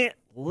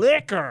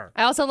liquor.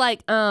 I also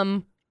like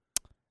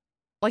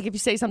if you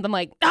say something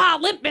like,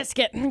 Limp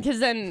Biscuit, because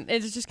then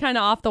it's just kind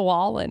of off the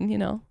wall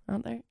and,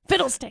 out there.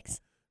 Fiddlesticks.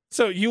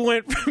 So you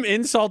went from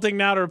insulting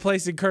now to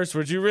replacing curse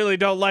words. You really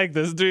don't like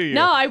this, do you?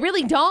 No, I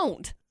really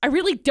don't. I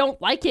really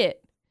don't like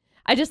it.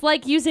 I just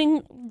like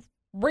using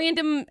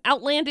random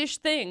outlandish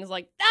things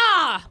like,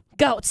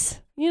 goats.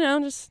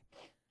 Just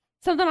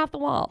something off the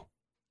wall.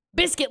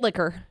 Biscuit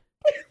liquor.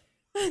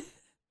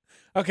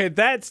 Okay,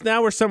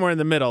 now we're somewhere in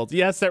the middle.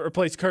 Yes, that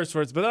replaced curse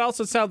words, but that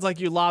also sounds like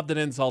you lobbed an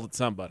insult at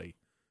somebody.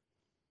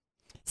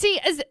 See,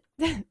 as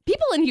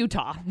people in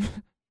Utah,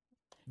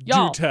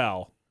 Do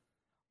tell.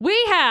 We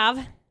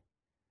have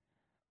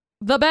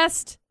the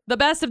best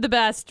of the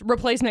best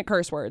replacement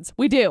curse words.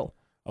 We do.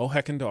 Oh,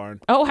 heckin' darn.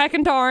 Oh,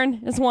 heckin'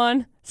 darn is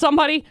one.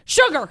 Somebody.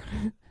 Sugar.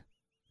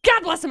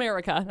 God bless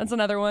America. That's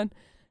another one.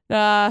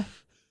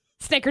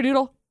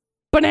 Snickerdoodle.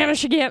 Banana I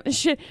can't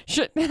say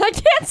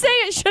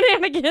it.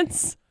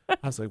 Shenanigans.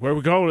 I was like, where are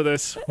we going with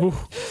this? Ooh,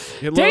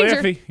 getting a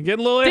little iffy.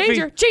 Getting a little iffy.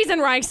 Danger. Cheese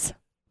and rice.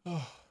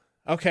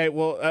 Okay,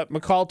 well,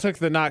 McCall took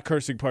the not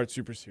cursing part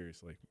super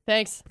seriously.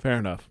 Thanks. Fair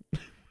enough.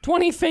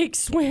 20 fake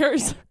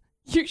swears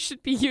you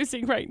should be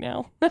using right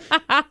now.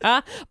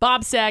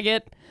 Bob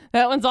Saget.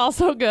 That one's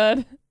also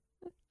good.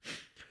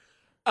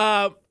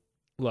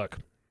 Look,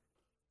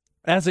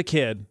 as a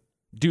kid,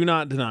 do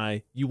not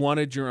deny you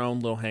wanted your own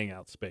little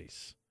hangout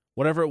space.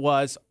 Whatever it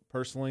was,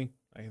 personally,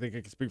 I think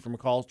I can speak for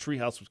McCall.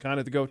 Treehouse was kind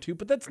of the go-to,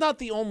 but that's not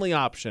the only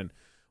option.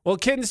 Well,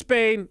 Kid in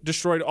Spain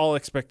destroyed all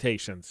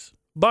expectations.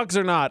 Bugs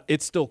or not,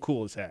 it's still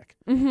cool as heck.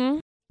 Mm-hmm.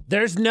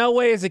 There's no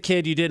way as a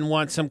kid you didn't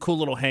want some cool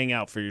little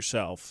hangout for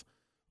yourself.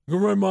 All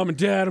right, Mom and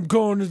Dad, I'm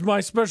going to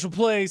my special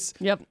place.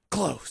 Yep.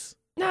 Close.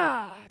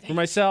 For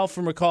myself,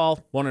 for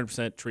McCall,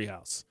 100%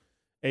 Treehouse.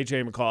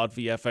 AJ McCall at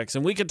VFX.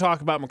 And we could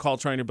talk about McCall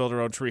trying to build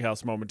her own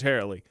treehouse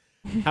momentarily.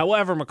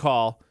 However,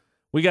 McCall,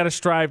 we got to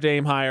strive to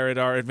aim higher at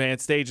our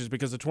advanced stages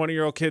because a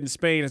 20-year-old kid in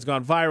Spain has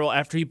gone viral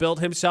after he built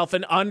himself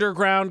an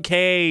underground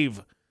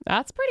cave.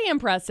 That's pretty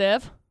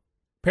impressive.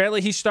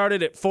 Apparently, he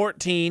started at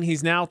 14.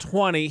 He's now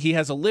 20. He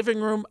has a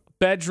living room,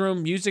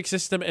 bedroom, music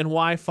system, and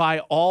Wi-Fi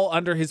all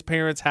under his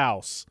parents'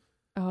 house.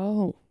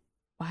 Oh,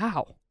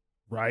 wow.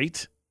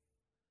 Right?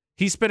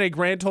 He spent a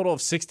grand total of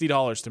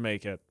 $60 to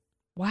make it.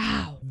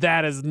 Wow.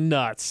 That is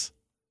nuts.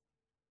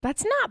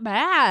 That's not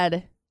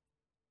bad.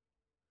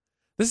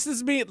 This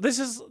is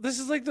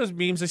like those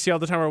memes I see all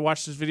the time where I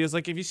watch those videos.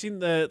 Like, have you seen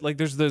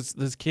there's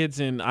those kids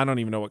in, I don't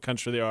even know what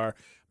country they are,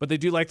 but they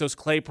do like those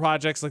clay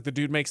projects. Like the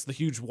dude makes the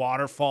huge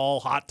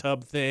waterfall hot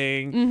tub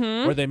thing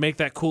where they make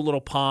that cool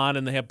little pond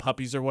and they have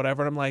puppies or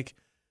whatever. And I'm like,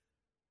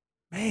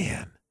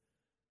 man,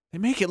 they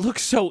make it look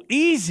so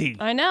easy.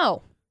 I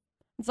know.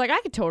 It's like,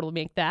 I could totally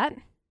make that.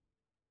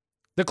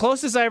 The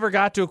closest I ever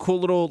got to a cool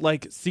little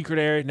secret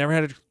area, never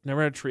had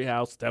a tree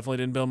house, definitely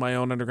didn't build my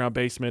own underground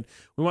basement.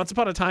 We once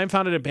upon a time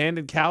found an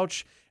abandoned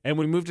couch and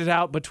we moved it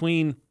out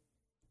between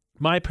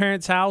my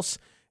parents' house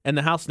and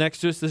the house next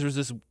to us. There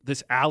was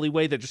this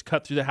alleyway that just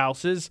cut through the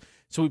houses.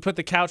 So we put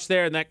the couch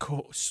there and that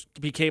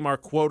became our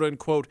quote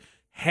unquote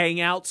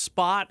hangout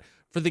spot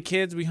for the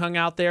kids. We hung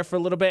out there for a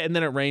little bit and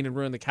then it rained and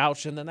ruined the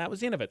couch and then that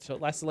was the end of it. So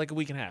it lasted like a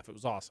week and a half. It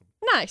was awesome.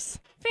 Nice.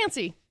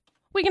 Fancy.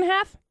 Week and a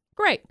half?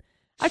 Great.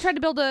 I tried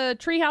to build a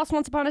tree house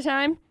once upon a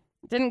time.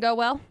 Didn't go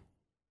well.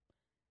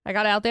 I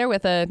got out there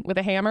with a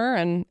hammer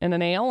and a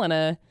nail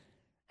and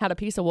had a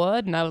piece of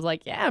wood, and I was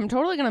like, yeah, I'm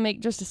totally going to make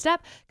just a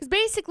step. Because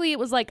basically it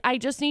was like I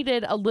just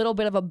needed a little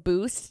bit of a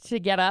boost to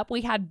get up.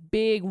 We had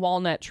big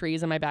walnut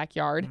trees in my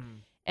backyard,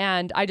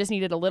 and I just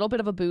needed a little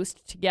bit of a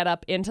boost to get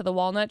up into the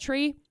walnut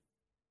tree,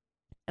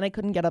 and I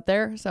couldn't get up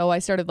there, so I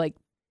started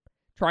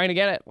trying to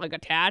get it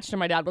attached, and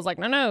my dad was like,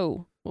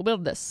 no, we'll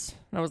build this.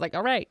 And I was like,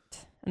 all right.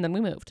 And then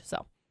we moved,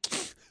 so.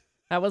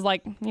 That was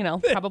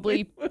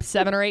probably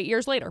 7 or 8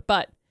 years later,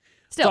 but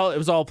still. It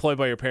was all a ploy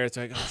by your parents.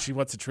 Like, oh, she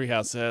wants a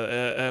treehouse.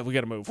 We got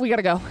to move. We got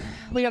to go.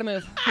 We got to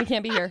move. We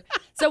can't be here.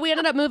 So we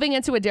ended up moving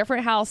into a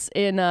different house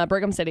in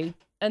Brigham City,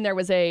 and there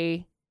was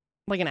an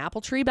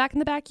apple tree back in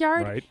the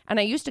backyard. Right. And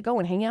I used to go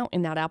and hang out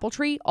in that apple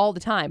tree all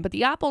the time. But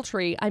the apple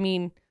tree,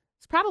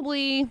 it's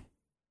probably,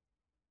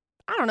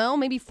 I don't know,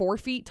 maybe 4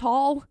 feet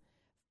tall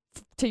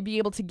to be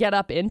able to get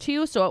up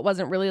into. So it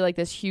wasn't really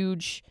this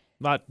huge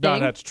Not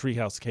that's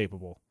treehouse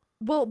capable.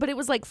 Well, but it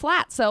was like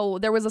flat, so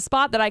there was a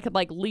spot that I could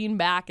like lean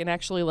back and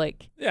actually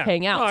like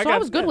hang out. No, so I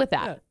was good with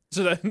that. Yeah.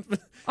 So then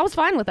I was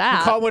fine with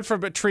that. McCall went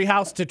from a tree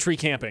house to tree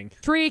camping.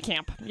 Tree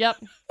camp. Yep.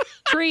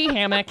 Tree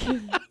hammock.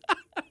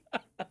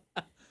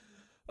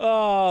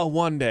 Oh,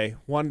 one day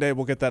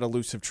we'll get that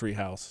elusive tree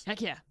house.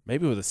 Heck yeah.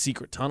 Maybe with a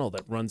secret tunnel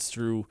that runs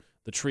through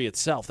the tree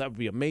itself. That would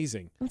be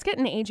amazing. Let's get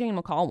an AJ and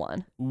McCall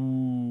one.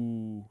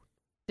 Ooh.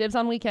 Dibs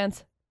on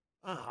weekends.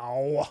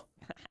 Ow.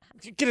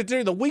 You get it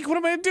during the week? What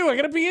am I going to do? I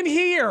got to be in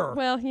here.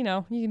 Well, you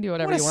know, you can do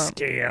whatever What you a want.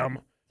 scam.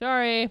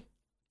 Sorry.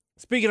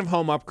 Speaking of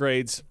home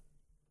upgrades,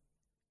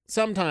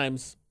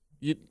 sometimes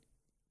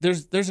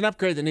there's an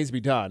upgrade that needs to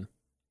be done,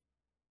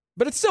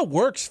 but it still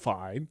works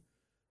fine.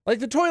 Like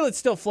the toilet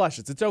still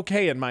flushes. It's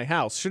okay in my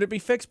house. Should it be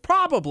fixed?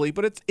 Probably,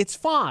 but it's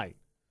fine.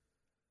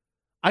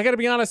 I got to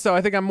be honest, though.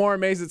 I think I'm more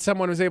amazed that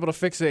someone was able to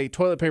fix a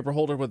toilet paper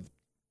holder with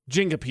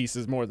Jenga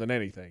pieces more than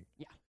anything.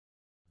 Yeah.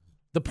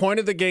 The point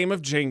of the game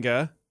of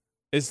Jenga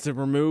is to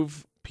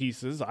remove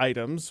pieces,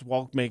 items,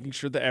 while making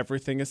sure that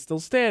everything is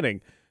still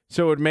standing.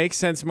 So it would make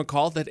sense,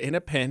 McCall, that in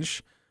a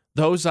pinch,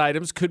 those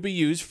items could be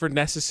used for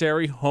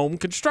necessary home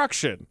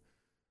construction.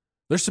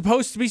 They're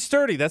supposed to be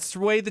sturdy. That's the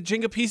way the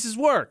Jenga pieces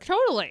work.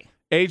 Totally.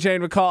 AJ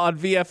and McCall on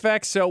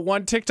VFX. So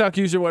one TikTok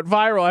user went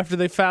viral after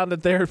they found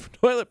that their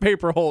toilet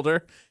paper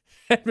holder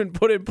had been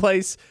put in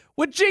place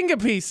with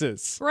Jenga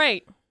pieces.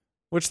 Right.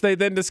 Which they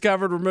then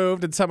discovered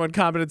removed, and someone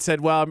commented and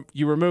said, well,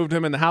 you removed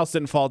him and the house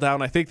didn't fall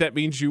down. I think that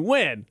means you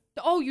win.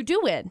 Oh, you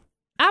do win.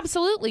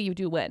 Absolutely, you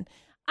do win.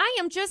 I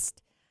am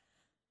just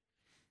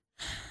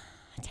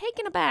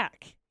taken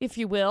aback, if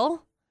you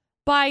will,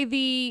 by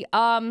the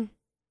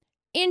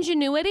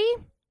ingenuity,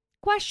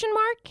 question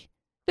mark,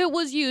 that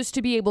was used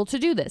to be able to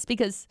do this.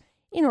 Because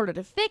in order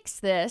to fix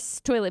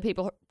this toilet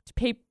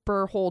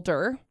paper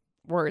holder,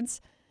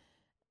 words,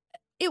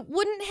 it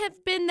wouldn't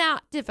have been that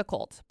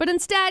difficult. But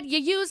instead, you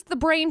used the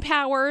brain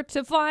power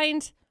to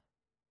find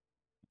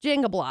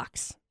Jenga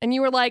blocks. And you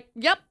were like,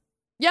 yep,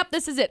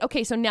 this is it.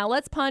 Okay, so now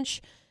let's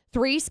punch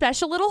 3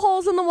 special little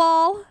holes in the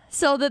wall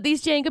so that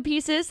these Jenga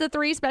pieces, the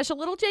 3 special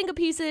little Jenga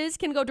pieces,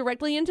 can go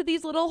directly into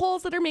these little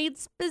holes that are made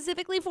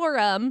specifically for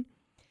them.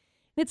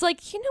 It's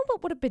like, you know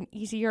what would have been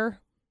easier?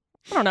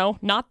 I don't know,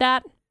 not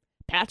that.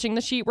 Patching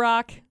the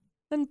sheetrock,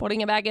 then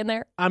putting it back in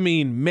there. I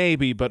mean,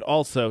 maybe, but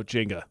also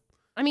Jenga.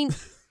 I mean...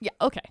 Yeah,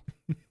 okay.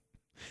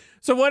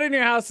 So what in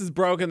your house is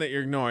broken that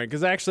you're ignoring?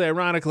 Because actually,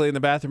 ironically, in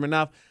the bathroom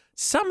enough,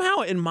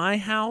 somehow in my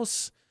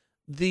house,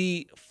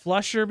 the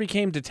flusher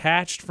became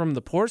detached from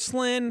the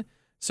porcelain.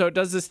 So it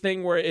does this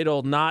thing where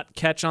it'll not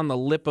catch on the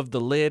lip of the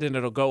lid and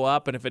it'll go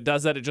up. And if it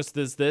does that, it just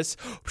does this.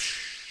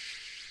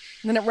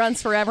 Then it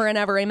runs forever and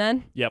ever,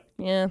 amen? Yep.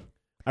 Yeah.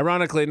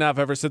 Ironically enough,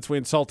 ever since we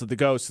insulted the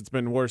ghost, it's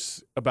been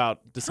worse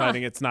about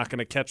deciding it's not going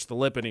to catch the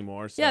lip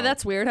anymore. So. Yeah,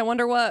 that's weird. I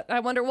wonder why.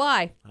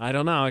 I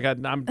don't know.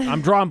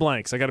 I'm drawing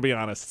blanks. I got to be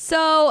honest.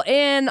 So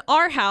in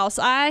our house,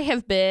 I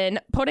have been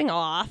putting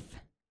off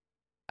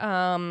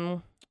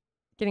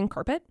getting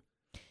carpet.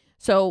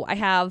 So I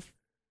have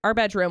our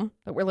bedroom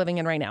that we're living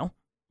in right now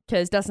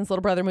because Dustin's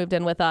little brother moved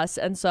in with us.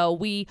 And so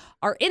we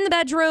are in the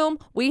bedroom.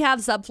 We have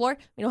subfloor.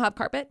 We don't have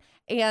carpet.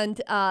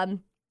 And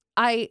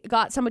I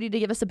got somebody to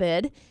give us a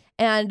bid.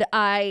 And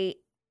I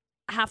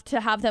have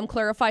to have them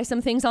clarify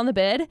some things on the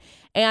bid.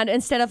 And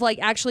instead of like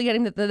actually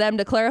getting them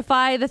to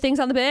clarify the things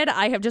on the bid,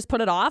 I have just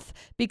put it off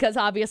because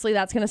obviously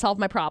that's going to solve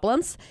my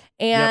problems.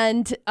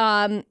 And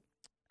I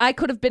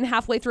could have been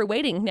halfway through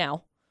waiting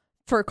now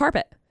for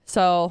carpet.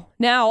 So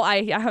now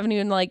I haven't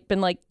even like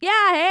been like,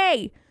 yeah,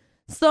 hey,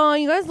 so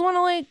you guys want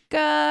to like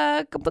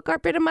put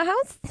carpet in my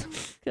house?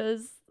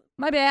 Because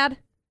my bad.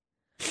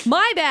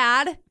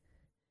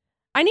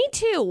 I need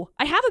to.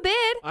 I have a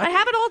bid. I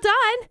have it all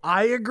done.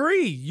 I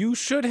agree. You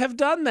should have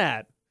done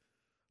that.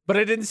 But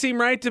it didn't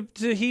seem right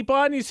to heap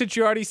on you since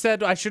you already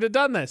said I should have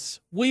done this.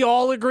 We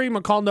all agree,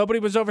 McCall. Nobody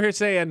was over here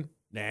saying,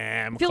 nah,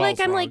 McCall's I feel like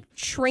I'm wrong. like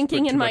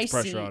shrinking in my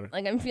seat. On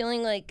Like I'm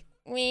feeling like,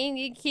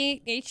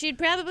 you should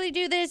probably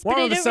do this, More but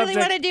I on the don't really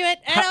want to subject. do it.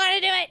 I don't want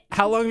to do it.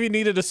 How long have you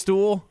needed a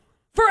stool?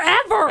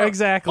 Forever.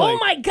 Exactly. Oh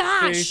my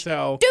gosh. See,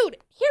 so. Dude,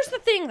 here's the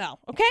thing though,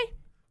 okay?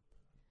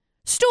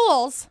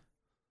 Stools,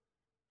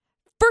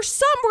 for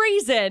some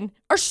reason,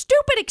 are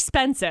stupid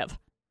expensive.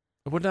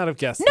 I would not have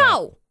guessed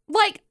No.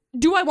 Like,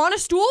 do I want a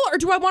stool or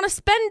do I want to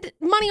spend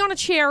money on a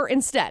chair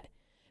instead?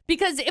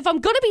 Because if I'm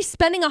going to be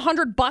spending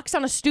 $100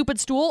 on a stupid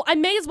stool, I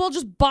may as well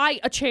just buy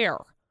a chair.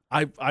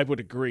 I would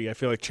agree. I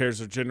feel like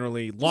chairs are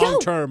generally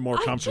long-term more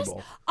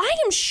comfortable. I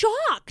am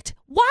shocked.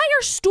 Why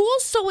are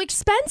stools so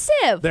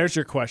expensive? There's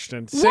your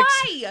question.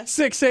 Why?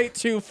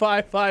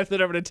 68255, the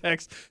number to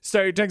text.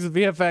 Start your text with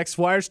VFX.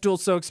 Why are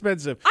stools so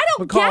expensive? I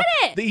don't get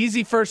it. The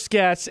easy first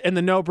guess and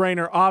the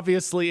no-brainer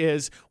obviously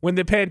is when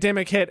the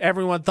pandemic hit,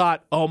 everyone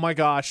thought, oh my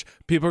gosh,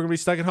 people are going to be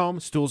stuck at home.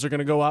 Stools are going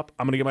to go up.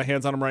 I'm going to get my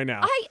hands on them right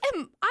now.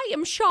 I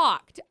am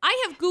shocked.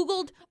 I have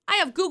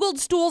Googled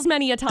stools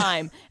many a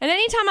time. And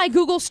anytime I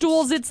Google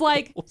stools, it's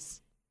like,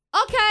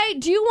 okay,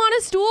 do you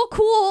want a stool?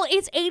 Cool.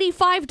 It's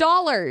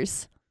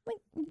 $85. Like,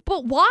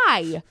 but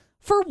why?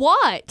 For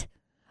what?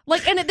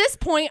 Like, and at this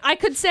point, I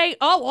could say,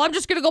 oh, well, I'm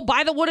just going to go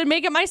buy the wood and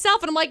make it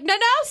myself. And I'm like, no,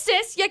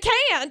 sis, you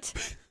can't.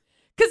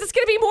 Because it's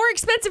going to be more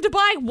expensive to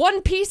buy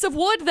one piece of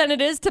wood than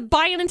it is to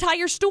buy an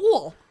entire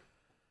stool.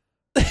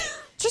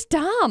 Just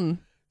dumb.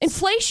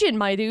 Inflation,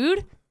 my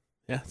dude.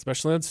 Yeah,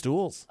 especially on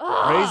stools.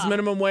 Raise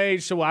minimum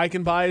wage so I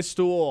can buy a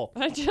stool.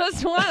 I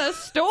just want a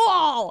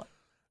stool.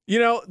 You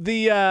know,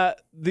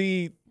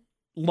 the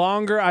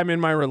longer I'm in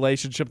my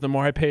relationship, the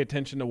more I pay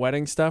attention to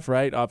wedding stuff,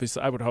 right?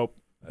 Obviously, I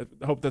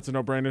hope that's a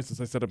no-brainer since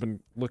I said I've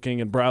been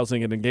looking and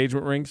browsing at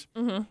engagement rings.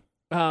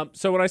 Mm-hmm.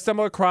 So when I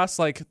stumble across,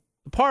 like,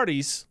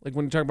 parties, like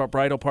when you talk about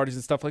bridal parties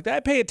and stuff like that, I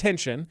pay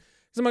attention.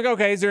 Because I'm like,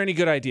 okay, is there any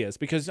good ideas?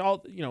 Because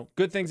all,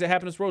 good things that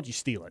happen in this world, you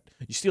steal it.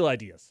 You steal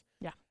ideas.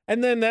 Yeah.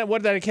 And then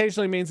what that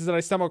occasionally means is that I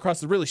stumble across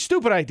the really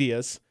stupid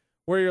ideas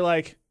where you're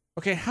like,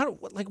 okay,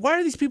 why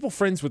are these people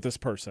friends with this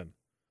person?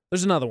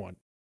 There's another one.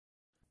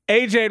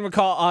 AJ and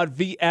McCall on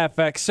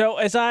VFX. So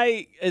as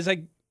I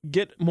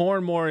get more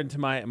and more into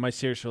my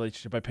serious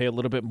relationship, I pay a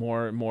little bit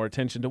more and more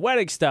attention to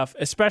wedding stuff,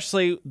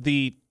 especially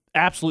the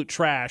absolute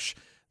trash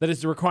that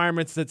is the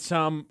requirements that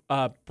some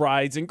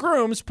brides and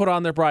grooms put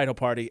on their bridal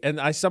party. And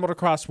I stumbled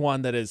across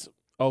one that is,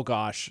 oh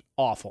gosh,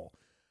 awful.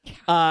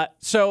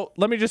 So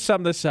let me just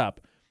sum this up.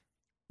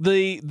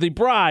 The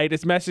bride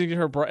is messaging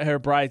her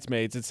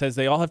bridesmaids. It says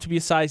they all have to be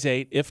a size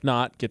 8. If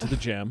not, get to the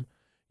gym.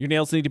 Your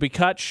nails need to be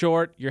cut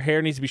short. Your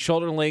hair needs to be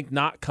shoulder length,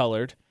 not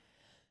colored.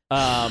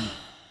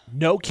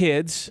 No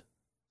kids.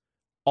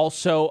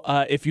 Also,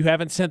 if you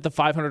haven't sent the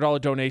 $500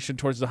 donation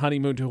towards the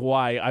honeymoon to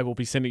Hawaii, I will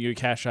be sending you a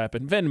Cash App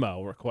and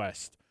Venmo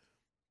request.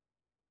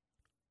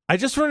 I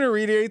just want to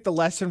reiterate the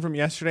lesson from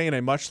yesterday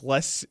in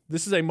this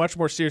is a much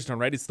more serious tone,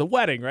 right? It's the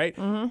wedding, right?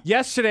 Mm-hmm.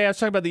 Yesterday, I was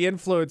talking about the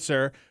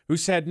influencer who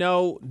said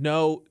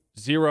no,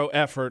 zero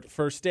effort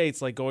first dates,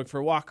 like going for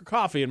a walk or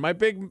coffee. And my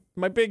big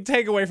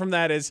takeaway from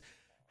that is,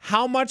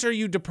 how much are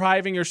you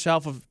depriving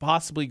yourself of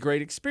possibly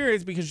great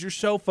experience because you're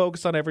so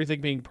focused on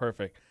everything being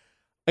perfect?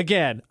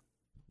 Again,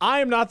 I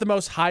am not the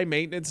most high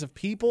maintenance of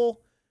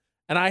people.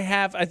 And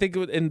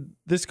and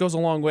this goes a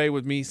long way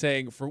with me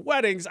saying for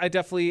weddings, I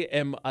definitely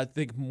am, I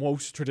think,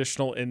 most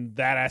traditional in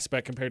that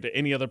aspect compared to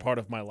any other part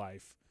of my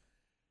life.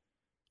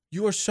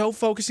 You are so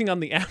focusing on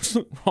the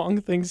absolute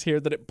wrong things here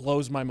that it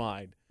blows my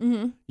mind.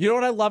 Mm-hmm. You know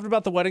what I loved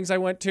about the weddings I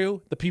went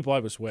to? The people I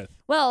was with.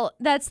 Well,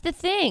 that's the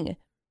thing.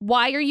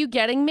 Why are you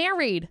getting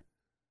married?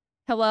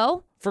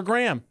 Hello? For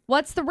Graham.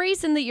 What's the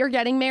reason that you're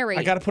getting married?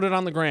 I got to put it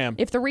on the gram.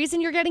 If the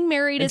reason you're getting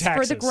married is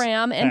for the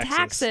gram and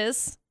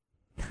taxes.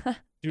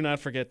 Do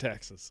not forget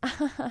taxes.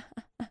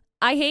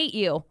 I hate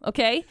you,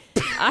 okay?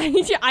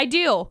 I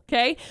do,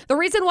 okay? The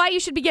reason why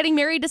you should be getting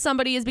married to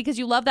somebody is because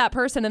you love that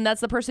person and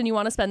that's the person you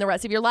want to spend the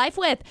rest of your life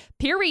with.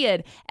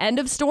 Period. End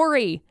of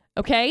story,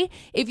 okay?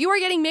 If you are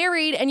getting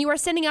married and you are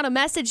sending out a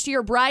message to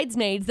your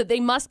bridesmaids that they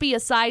must be a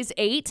size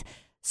 8,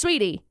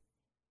 sweetie,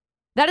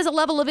 that is a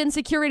level of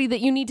insecurity that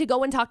you need to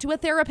go and talk to a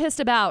therapist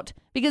about.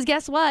 Because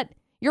guess what?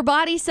 Your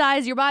body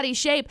size, your body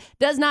shape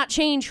does not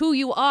change who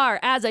you are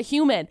as a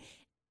human.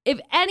 If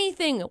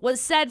anything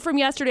was said from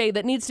yesterday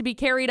that needs to be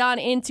carried on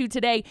into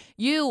today,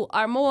 you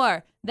are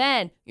more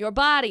than your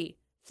body.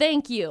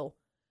 Thank you.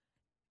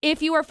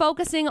 If you are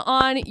focusing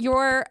on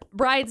your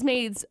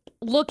bridesmaids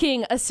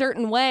looking a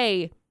certain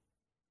way,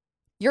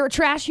 you're a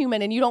trash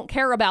human and you don't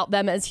care about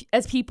them as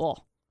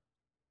people.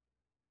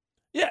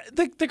 Yeah,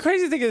 the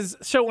crazy thing is,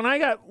 so when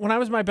I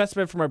was my best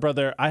man for my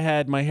brother, I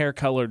had my hair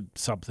colored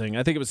something.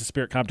 I think it was a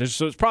spirit competition,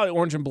 so it's probably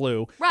orange and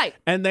blue. Right.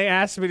 And they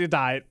asked me to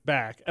dye it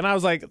back. And I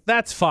was like,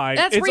 that's fine.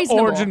 It's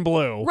reasonable. Orange and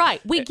blue.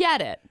 Right, we get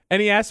it.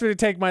 And he asked me to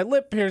take my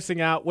lip piercing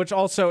out, which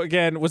also,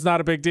 again, was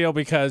not a big deal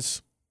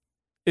because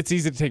it's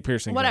easy to take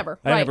piercing. Whatever,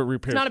 I right. have it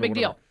re-pierced. It's not a big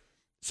deal.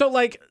 So,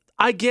 like,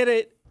 I get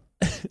it.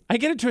 I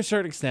get it to a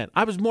certain extent.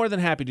 I was more than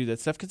happy to do that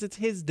stuff because it's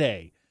his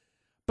day.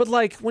 But,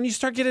 like, when you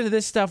start getting into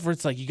this stuff where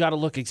it's like, you got to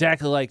look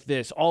exactly like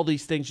this, all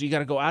these things, you got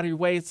to go out of your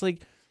way. It's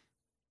like,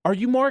 are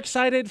you more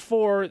excited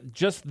for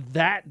just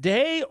that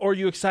day or are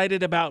you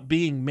excited about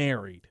being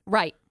married?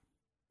 Right.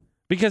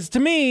 Because to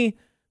me,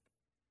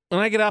 when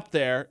I get up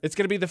there, it's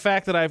going to be the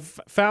fact that I've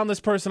found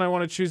this person I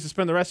want to choose to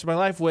spend the rest of my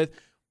life with.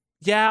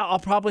 Yeah, I'll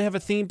probably have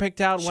a theme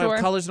picked out and we'll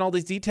have colors and all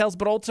these details.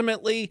 But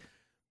ultimately,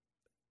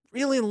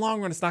 really in the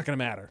long run, it's not going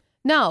to matter.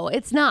 No,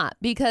 it's not,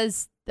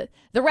 because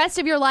the rest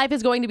of your life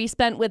is going to be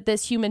spent with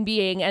this human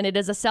being, and it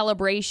is a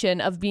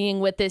celebration of being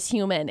with this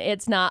human.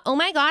 It's not, oh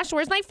my gosh,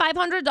 where's my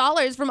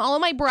 $500 from all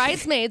of my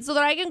bridesmaids so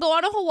that I can go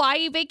on a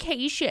Hawaii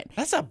vacation?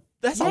 That's a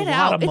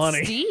lot of money.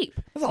 It's steep.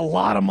 That's a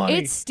lot of money.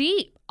 It's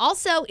steep.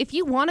 Also, if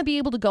you want to be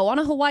able to go on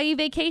a Hawaii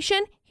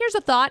vacation, here's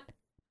a thought.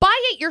 Buy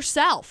it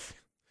yourself.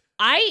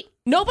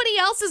 Nobody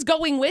else is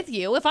going with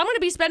you. If I'm going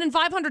to be spending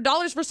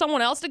 $500 for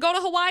someone else to go to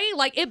Hawaii,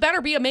 like, it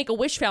better be a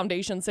Make-A-Wish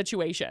Foundation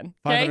situation.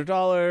 Okay?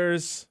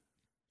 $500.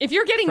 If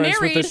you're getting Friends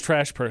married, with this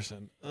trash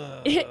person.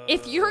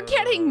 If you're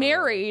getting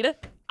married,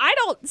 I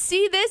don't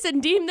see this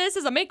and deem this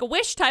as a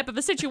Make-A-Wish type of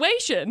a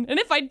situation. And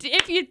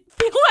if you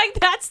feel like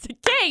that's the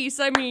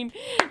case, I mean,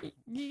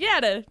 you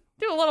gotta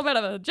do a little bit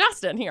of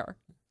adjusting here.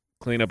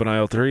 Clean up in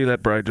aisle 3.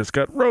 That bride just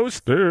got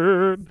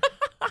roasted.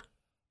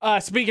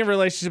 Speaking of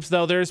relationships,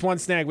 though, there's one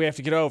snag we have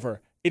to get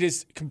over. It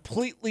is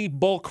completely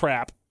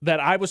bullcrap that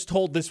I was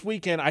told this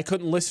weekend I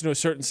couldn't listen to a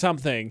certain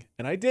something,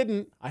 and I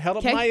didn't. I held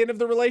up my end of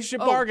the relationship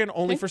bargain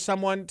only for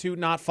someone to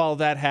not follow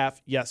that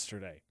half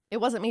yesterday.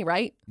 It wasn't me,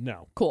 right?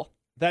 No. Cool.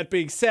 That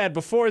being said,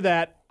 before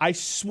that, I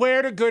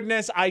swear to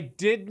goodness I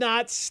did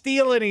not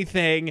steal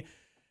anything,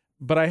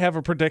 but I have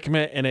a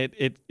predicament, and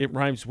it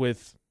rhymes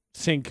with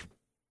sink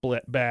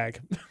bag.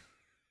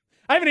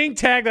 I have an ink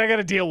tag that I got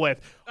to deal with.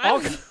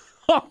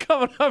 All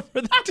coming up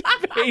for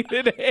the debate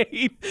at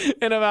 8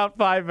 in about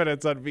 5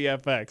 minutes on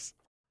VFX.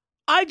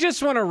 I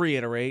just want to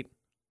reiterate,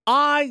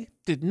 I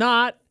did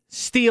not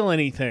steal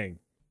anything.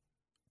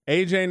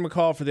 AJ and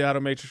McCall for the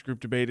Automatrix Group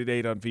debate at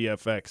 8 on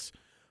VFX.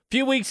 A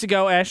few weeks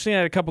ago, Ashley and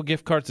I had a couple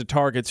gift cards at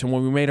Target, and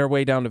when we made our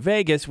way down to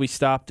Vegas, we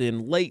stopped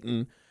in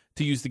Layton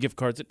to use the gift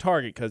cards at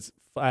Target because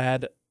I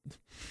had...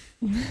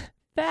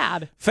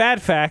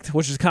 Fad fact,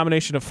 which is a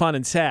combination of fun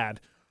and sad.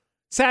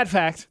 Sad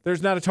fact,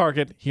 there's not a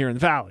Target here in the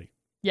Valley.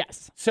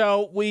 Yes.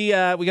 So we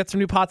got some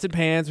new pots and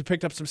pans. We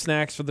picked up some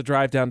snacks for the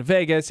drive down to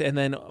Vegas. And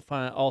then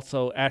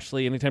also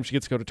Ashley, anytime she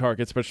gets to go to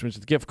Target, especially when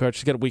she's a gift card,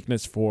 she's got a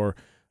weakness for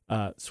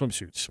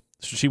swimsuits.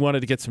 So she wanted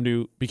to get some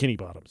new bikini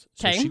bottoms.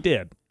 So she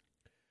did.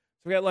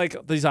 So we got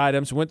like these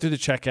items. We went through the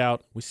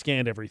checkout. We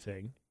scanned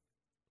everything.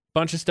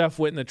 Bunch of stuff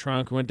went in the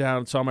trunk. We went down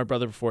and saw my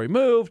brother before he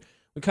moved.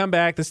 We come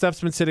back. The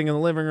stuff's been sitting in the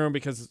living room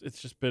because it's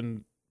just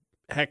been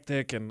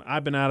hectic and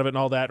I've been out of it and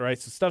all that, right?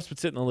 So stuff's been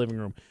sitting in the living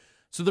room.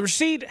 So the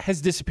receipt has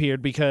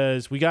disappeared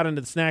because we got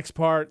into the snacks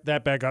part.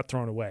 That bag got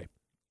thrown away.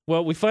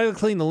 Well, we finally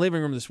cleaned the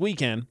living room this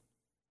weekend,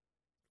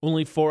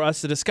 only for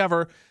us to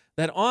discover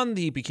that on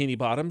the bikini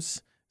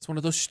bottoms, it's one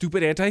of those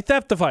stupid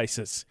anti-theft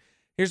devices.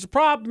 Here's the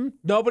problem.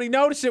 Nobody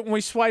noticed it when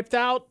we swiped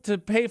out to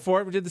pay for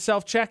it. We did the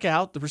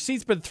self-checkout. The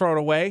receipt's been thrown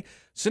away.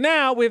 So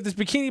now we have this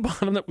bikini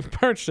bottom that we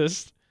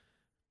purchased.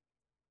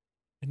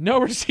 And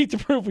no receipt to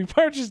prove we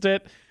purchased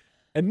it.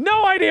 And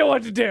no idea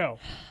what to do.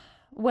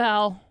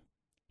 Well...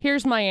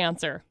 here's my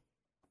answer.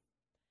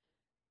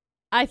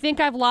 I think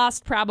I've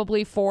lost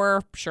probably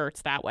 4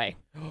 shirts that way.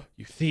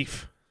 You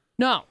thief.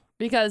 No,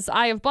 because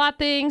I have bought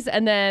things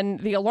and then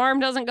the alarm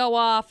doesn't go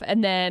off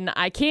and then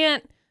I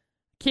can't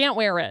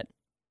wear it.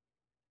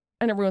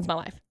 And it ruins my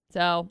life.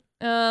 So,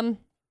 I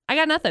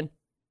got nothing.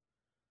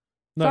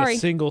 Not Sorry. a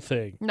single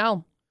thing.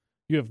 No.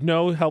 You have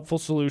no helpful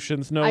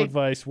solutions, no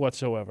advice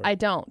whatsoever. I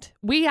don't.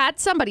 We had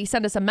somebody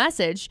send us a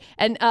message,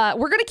 and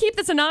we're going to keep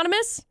this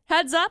anonymous,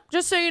 heads up,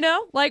 just so you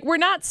know. Like, we're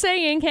not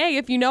saying, hey,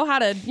 if you know how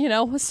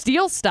to,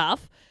 steal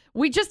stuff.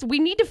 We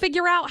need to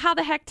figure out how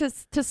the heck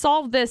to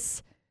solve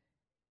this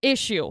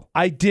issue.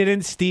 I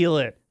didn't steal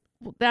it.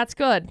 Well, that's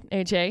good,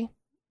 AJ.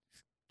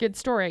 Good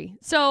story.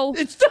 So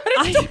it's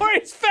not a story,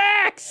 it's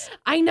facts.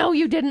 I know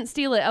you didn't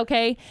steal it,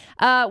 okay?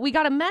 We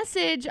got a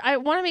message. I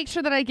want to make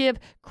sure that I give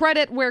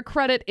credit where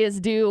credit is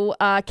due.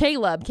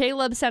 Caleb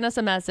sent us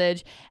a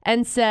message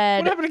and said,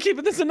 what happened to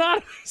keeping this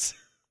anonymous?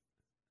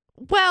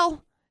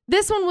 Well,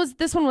 this one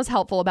was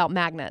helpful about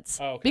magnets.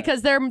 Oh, okay.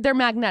 Because they're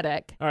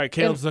magnetic. All right,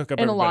 Caleb's look up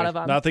in everybody. A lot of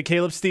them. Not that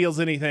Caleb steals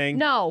anything.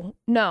 No.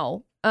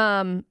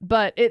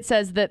 But it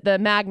says that the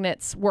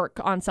magnets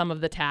work on some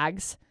of the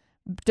tags.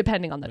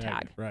 Depending on the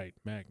tag. Right,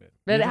 magnet.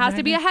 But it has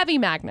to be a heavy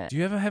magnet. Do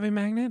you have a heavy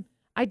magnet?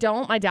 I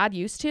don't. My dad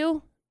used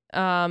to.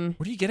 Where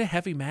do you get a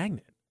heavy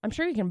magnet? I'm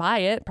sure you can buy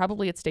it,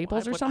 probably at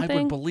Staples or something.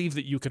 I would believe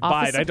that you could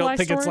buy it. I don't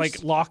think it's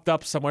like locked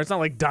up somewhere. It's not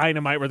like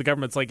dynamite where the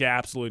government's like, yeah,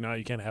 absolutely not.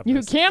 You can't have this.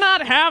 You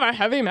cannot have a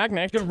heavy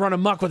magnet. You're going to run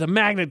amok with a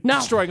magnet,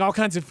 destroying all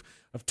kinds of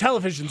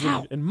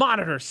televisions and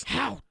monitors.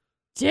 How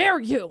dare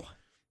you?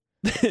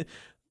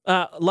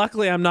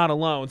 Luckily, I'm not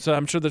alone, so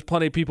I'm sure there's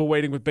plenty of people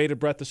waiting with bated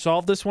breath to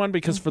solve this one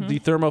because for the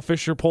Thermo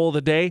Fisher poll of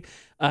the day,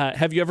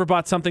 have you ever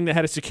bought something that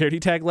had a security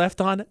tag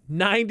left on?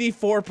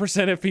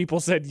 94% of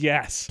people said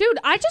yes. Dude,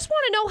 I just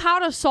want to know how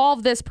to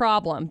solve this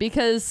problem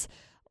because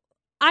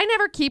I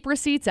never keep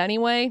receipts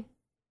anyway.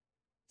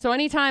 So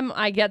anytime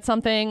I get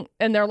something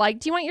and they're like,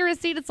 do you want your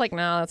receipt? It's like,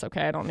 no, that's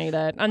okay. I don't need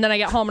it. And then I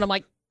get home and I'm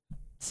like,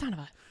 son of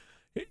a...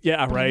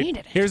 Yeah, but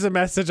right. Here's a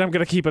message I'm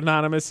going to keep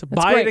anonymous.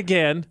 Buy it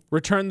again.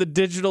 Return the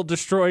digital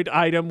destroyed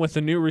item with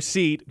a new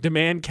receipt.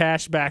 Demand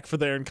cash back for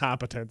their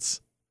incompetence.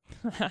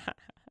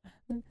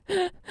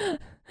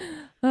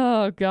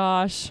 Oh,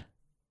 gosh.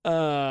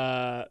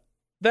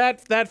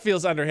 That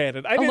feels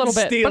underhanded. I didn't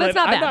steal it.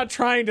 I'm not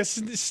trying to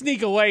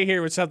sneak away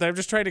here with something. I'm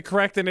just trying to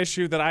correct an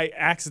issue that I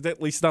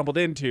accidentally stumbled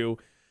into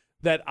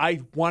that I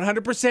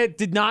 100%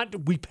 did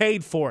not. We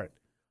paid for it.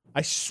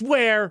 I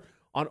swear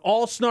on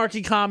all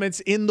snarky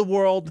comments in the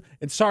world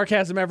and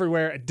sarcasm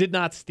everywhere, I did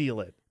not steal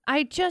it.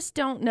 I just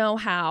don't know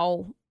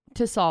how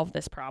to solve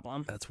this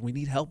problem. That's what we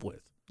need help with.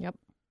 Yep.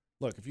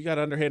 Look, if you got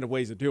underhanded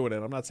ways of doing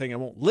it, I'm not saying I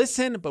won't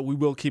listen, but we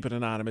will keep it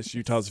anonymous.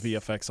 Utah's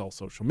VFX, all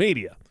social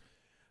media.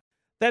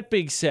 That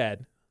being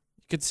said,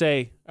 you could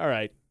say, all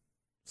right,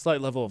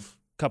 slight level of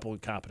couple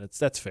incompetence.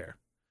 That's fair.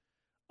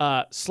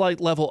 Slight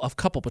level of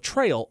couple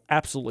betrayal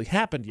absolutely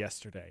happened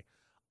yesterday.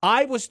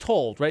 I was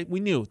told, right? We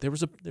knew there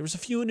was a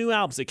few new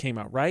albums that came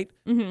out, right?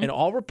 Mm-hmm. And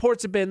all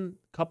reports have been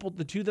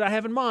the two that I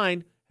have in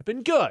mind have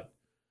been good.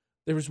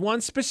 There was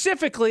one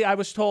specifically I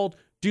was told,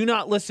 do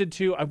not listen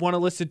to. I want to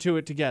listen to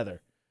it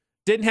together.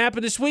 Didn't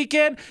happen this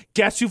weekend.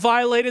 Guess who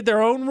violated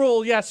their own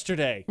rule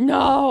yesterday?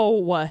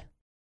 No.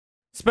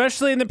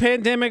 Especially in the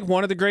pandemic,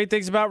 one of the great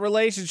things about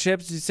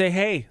relationships is you say,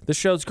 hey, the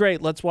show's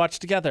great. Let's watch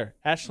together.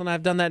 Ashley and I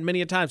have done that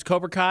many a times.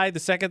 Cobra Kai,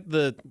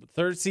 the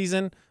third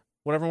season,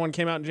 whatever one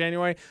came out in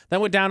January, that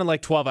went down in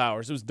like 12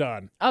 hours. It was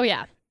done. Oh,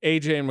 yeah.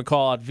 AJ and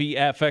McCall at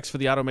VFX for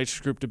the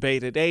Automatrix Group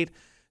debate at 8.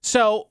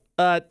 So,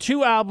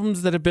 two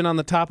albums that have been on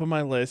the top of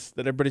my list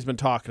that everybody's been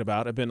talking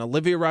about have been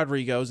Olivia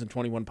Rodrigo's and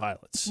 21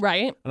 Pilots.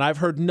 Right. And I've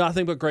heard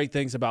nothing but great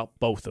things about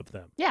both of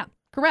them. Yeah,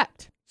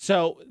 correct.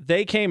 So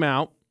they came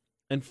out,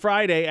 and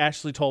Friday,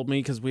 Ashley told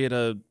me, because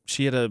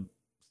she had a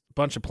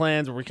bunch of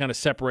plans where we kind of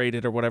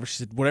separated or whatever. She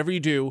said, whatever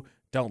you do,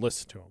 don't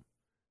listen to them.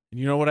 And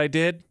you know what I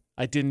did?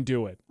 I didn't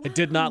do it. I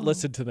did not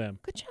listen to them.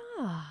 Good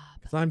job.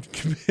 Because I'm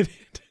committed.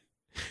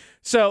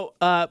 So,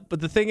 but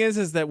the thing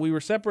is that we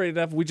were separated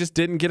enough, we just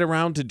didn't get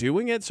around to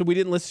doing it, so we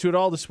didn't listen to it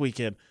all this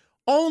weekend.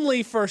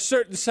 Only for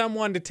certain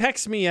someone to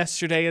text me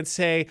yesterday and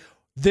say,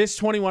 this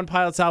 21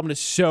 Pilots album is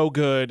so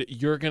good,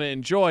 you're going to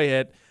enjoy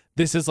it.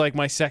 This is like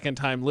my second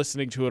time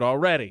listening to it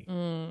already.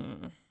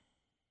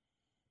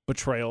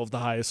 Betrayal of the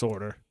highest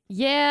order.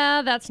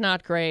 Yeah, that's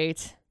not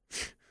great.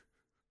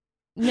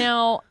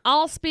 Now,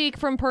 I'll speak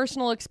from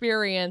personal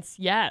experience.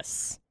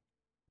 Yes,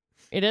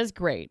 it is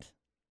great.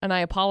 And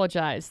I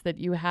apologize that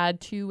you had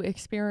to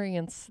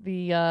experience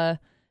the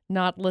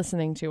not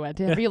listening to it.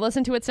 Have you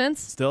listened to it since?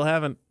 Still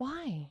haven't.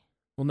 Why?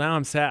 Well, now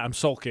I'm sad. I'm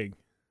sulking.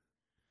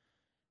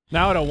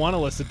 Now I don't want to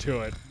listen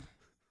to it.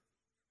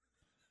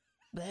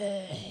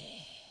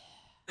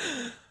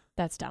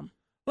 That's dumb.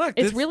 Look,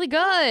 It's really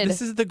good.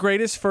 This is the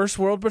greatest first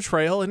world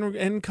betrayal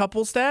in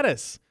couple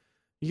status.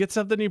 You get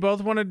something you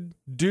both want to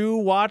do,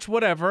 watch,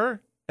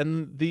 whatever,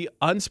 and the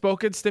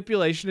unspoken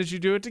stipulation is you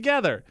do it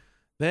together.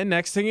 Then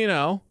next thing you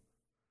know,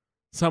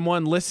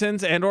 someone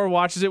listens and or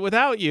watches it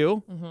without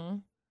you. Mm-hmm.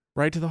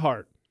 Right to the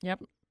heart.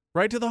 Yep.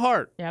 Right to the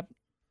heart. Yep.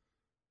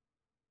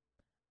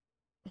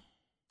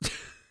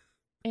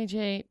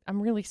 AJ,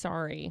 I'm really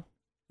sorry.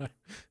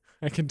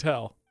 I can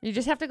tell. You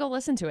just have to go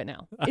listen to it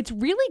now. It's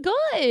really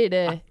good.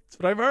 That's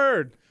what I've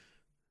heard.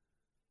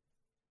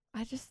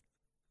 I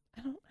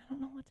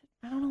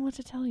don't know what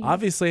to tell you.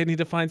 Obviously, I need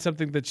to find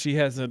something that she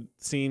hasn't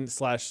seen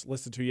 /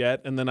 listened to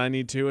yet, and then I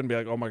need to and be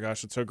like, oh my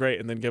gosh, it's so great,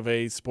 and then give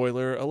a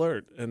spoiler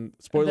alert and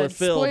spoiler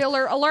filled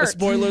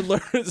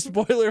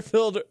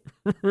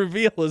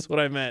reveal is what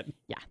I meant.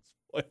 Yeah.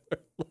 Spoiler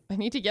alert. I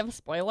need to give a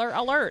spoiler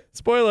alert.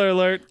 Spoiler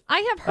alert.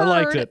 I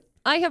liked it.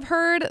 I have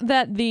heard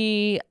that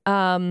the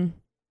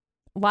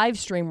live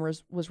stream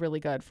was really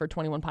good for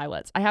 21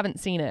 Pilots. I haven't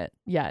seen it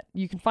yet.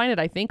 You can find it,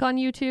 I think, on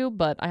YouTube,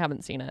 but I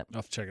haven't seen it. I'll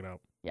have to check it out.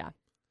 Yeah.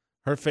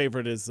 Her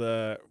favorite is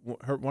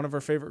one of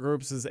her favorite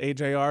groups is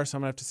AJR, so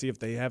I'm gonna have to see if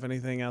they have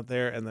anything out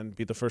there, and then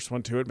be the first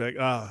one to it. And be like,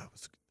 oh,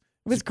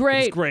 it was great.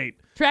 It was great.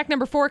 Track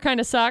number 4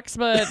 kind of sucks,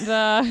 but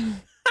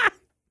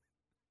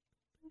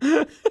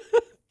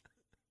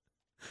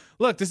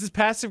look, this is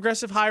passive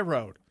aggressive high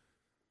road.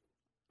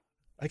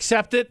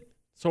 Accept it,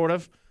 sort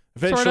of.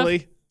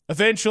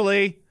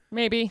 Eventually,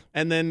 maybe,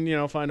 and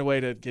then find a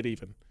way to get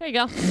even. There you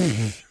go.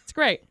 It's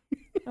great.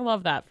 I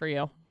love that for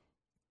you.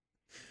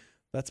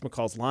 That's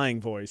McCall's lying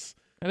voice.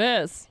 It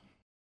is.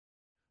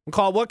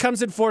 McCall, what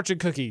comes in fortune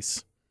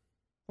cookies?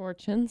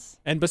 Fortunes.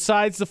 And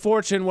besides the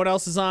fortune, what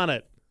else is on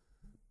it?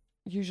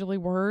 Usually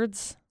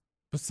words.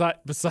 Besides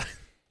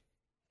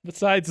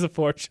the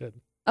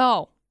fortune.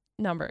 Oh,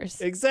 numbers.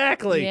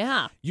 Exactly.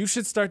 Yeah. You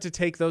should start to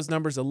take those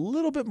numbers a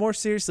little bit more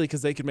seriously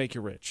because they can make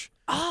you rich.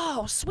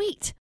 Oh,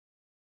 sweet.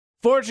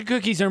 Fortune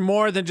cookies are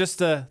more than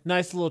just a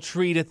nice little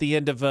treat at the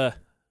end of a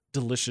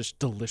delicious,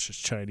 delicious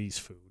Chinese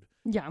food.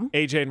 Yeah.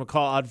 AJ and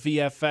McCall on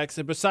VFX.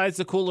 And besides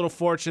the cool little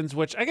fortunes,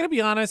 which I got to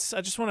be honest, I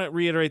just want to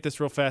reiterate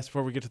this real fast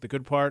before we get to the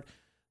good part.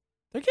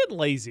 They're getting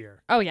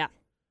lazier. Oh, yeah.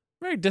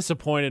 Very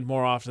disappointed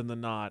more often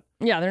than not.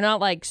 Yeah, they're not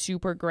like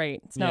super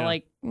great. It's not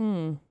like,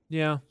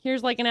 yeah.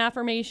 Here's like an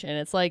affirmation.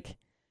 It's like,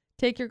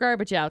 take your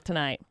garbage out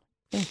tonight.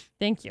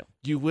 Thank you.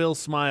 You will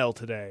smile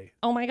today.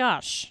 Oh my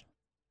gosh.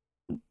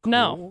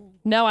 Cool.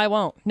 No, I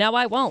won't. No,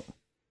 I won't.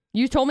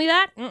 You told me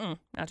that?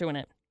 Not doing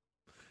it.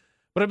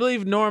 But I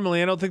believe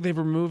normally, I don't think they've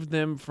removed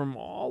them from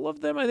all of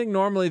them. I think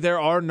normally there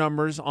are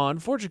numbers on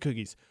fortune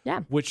cookies.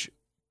 Yeah. Which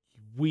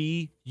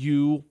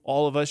you,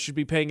 all of us should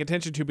be paying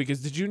attention to,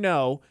 because did you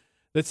know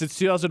that since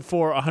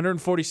 2004,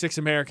 146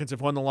 Americans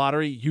have won the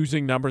lottery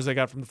using numbers they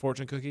got from the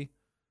fortune cookie?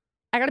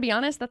 I got to be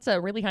honest, that's a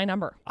really high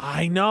number.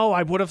 I know.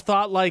 I would have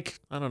thought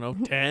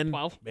 10,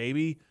 12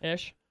 maybe.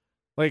 Ish.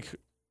 Wow,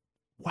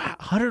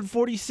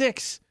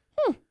 146.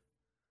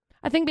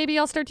 I think maybe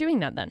I'll start doing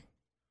that then.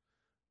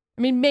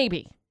 I mean,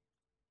 maybe.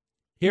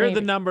 Here are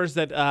the numbers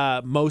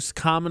that most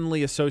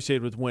commonly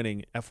associated with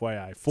winning,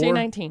 FYI.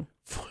 19.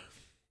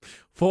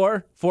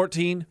 4,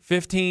 14,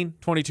 15,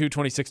 22,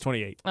 26,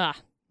 28.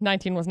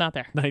 19 was not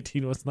there.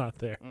 19 was not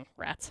there.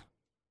 Rats.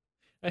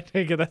 I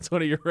take it that's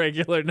one of your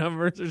regular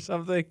numbers or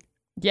something.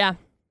 Yeah.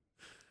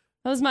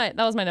 That was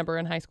my number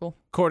in high school.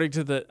 According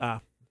to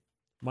the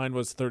mine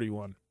was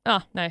 31.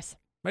 Oh, nice.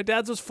 My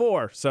dad's was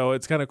 4, so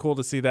it's kind of cool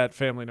to see that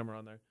family number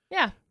on there.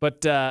 Yeah.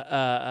 But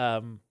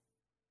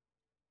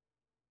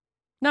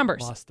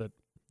Numbers. Lost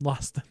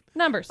it.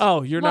 Numbers.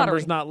 Oh, your Lottery.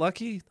 number's not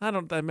lucky? I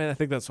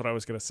think that's what I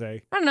was going to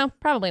say. I don't know.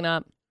 Probably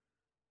not.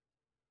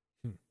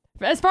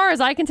 As far as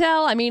I can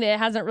tell, I mean, it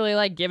hasn't really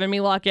like given me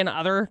luck in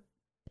other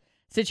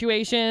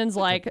situations.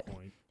 Like, Good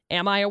point.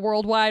 am I a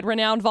worldwide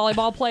renowned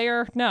volleyball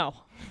player? No.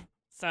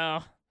 So,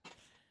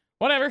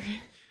 whatever.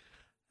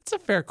 That's a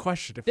fair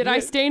question. Did I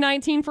stay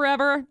 19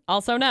 forever?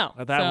 Also, no.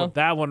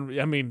 That one,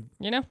 I mean,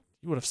 you know?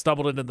 you would have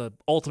stumbled into the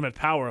ultimate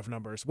power of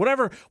numbers.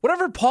 Whatever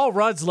Paul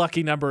Rudd's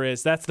lucky number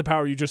is, that's the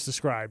power you just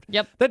described.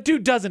 Yep. That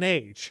dude doesn't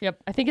age.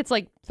 Yep. I think it's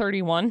like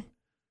 31.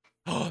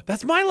 Oh,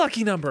 that's my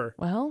lucky number.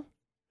 Well,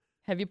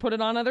 have you put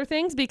it on other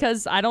things?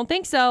 Because I don't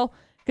think so.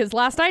 Because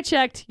last I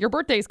checked, your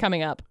birthday's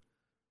coming up.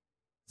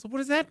 So what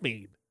does that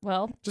mean?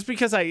 Well, Just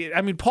because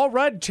I mean, Paul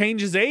Rudd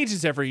changes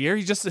ages every year.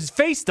 His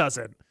face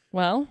doesn't.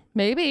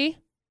 maybe.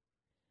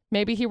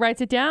 Maybe he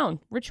writes it down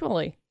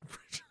ritually.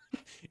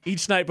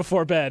 Each night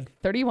before bed.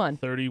 31.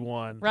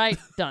 31. Right.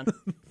 Done.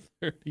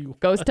 31.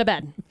 Goes to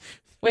bed.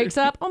 Wakes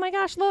up. Oh my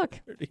gosh, look.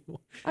 31.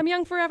 I'm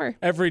young forever.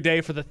 Every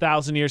day for the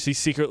 1,000 years he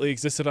secretly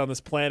existed on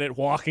this planet,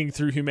 walking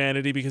through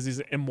humanity because he's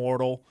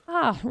immortal.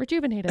 Ah,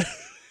 rejuvenated.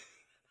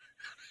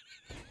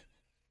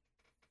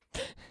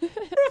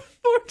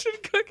 Fortune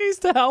cookies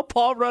to how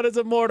Paul Rudd is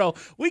immortal.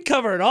 We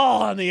cover it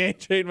all on the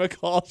AJ and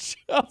McCall show.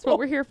 That's what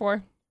we're here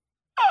for.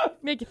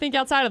 Make you think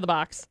outside of the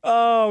box.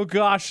 Oh,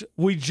 gosh.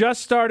 We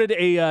just started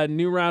a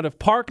new round of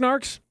Park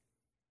Narcs.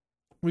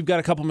 We've got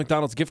a couple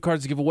McDonald's gift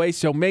cards to give away,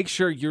 so make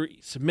sure you're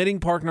submitting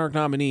Park Narc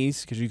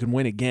nominees because you can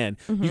win again.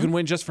 You can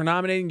win just for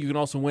nominating. You can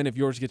also win if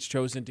yours gets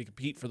chosen to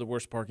compete for the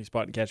worst parking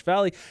spot in Cache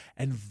Valley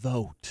and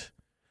vote.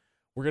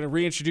 We're going to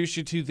reintroduce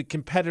you to the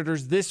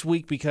competitors this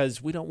week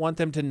because we don't want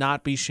them to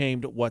not be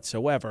shamed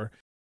whatsoever.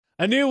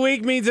 A new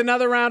week means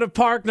another round of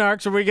Park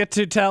Narcs where we get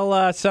to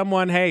tell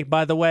someone, hey,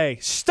 by the way,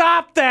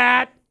 stop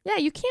that! Yeah,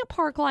 you can't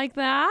park like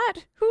that.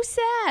 Who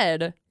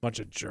said? Bunch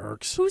of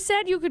jerks. Who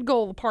said you could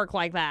go park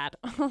like that?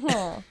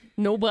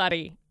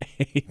 Nobody.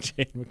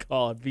 AJ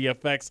McCall at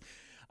VFX.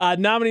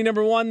 Nominee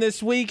number 1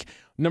 this week.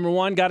 Number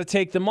 1, got to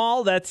take them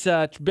all. That's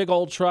a big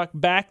old truck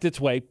backed its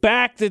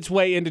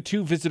way into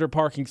 2 visitor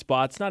parking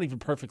spots. Not even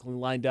perfectly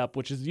lined up,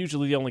 which is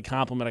usually the only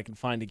compliment I can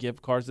find to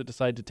give cars that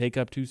decide to take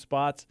up 2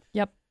 spots.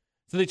 Yep.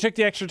 So they took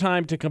the extra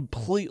time to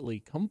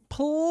completely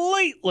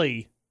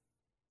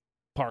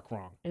park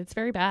wrong. It's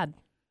very bad.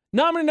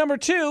 Nominee number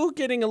 2,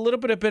 getting a little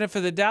bit of benefit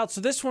of the doubt. So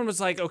this one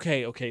was like,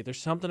 okay,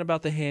 there's something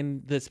about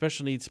the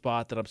special needs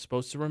spot that I'm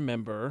supposed to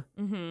remember.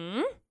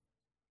 Mm-hmm.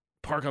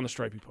 Park on the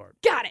stripy part.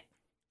 Got it.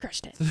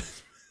 Crushed it.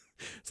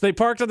 So they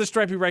parked on the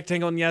stripy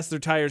rectangle, and yes, their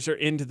tires are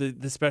into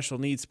the special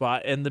needs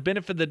spot. And the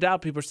benefit of the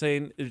doubt, people are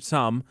saying,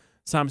 some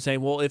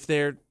saying, well, if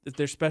they're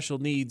special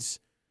needs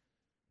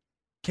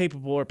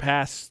capable or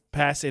pass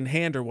in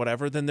hand or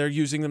whatever, then they're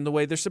using them the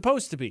way they're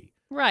supposed to be.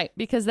 Right,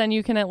 because then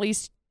you can at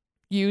least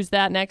use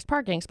that next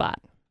parking spot.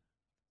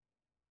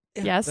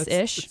 Yeah,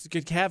 Yes-ish. That's a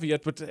good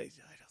caveat, but I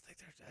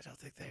don't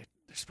think they're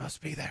supposed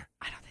to be there.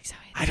 I don't think so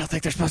either. I don't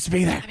think they're supposed to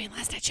be there. I mean,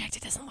 last I checked,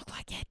 it doesn't look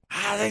like it.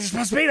 I don't think they're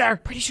supposed to be there.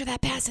 Pretty sure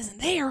that pass isn't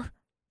there.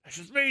 That's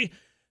just me.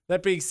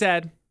 That being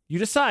said, you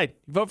decide.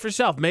 You vote for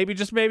yourself. Maybe,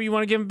 just maybe, you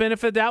want to give them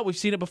benefit of the doubt. We've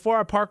seen it before.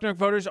 Our Park Narc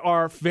voters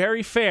are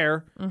very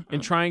fair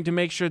in trying to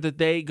make sure that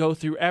they go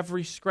through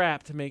every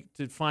scrap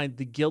to find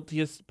the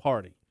guiltiest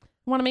party.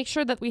 I want to make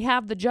sure that we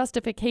have the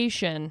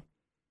justification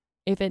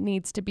if it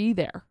needs to be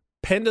there.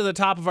 Pinned to the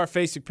top of our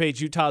Facebook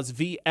page, Utah's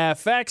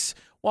VFX.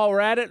 While we're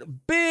at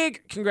it,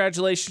 big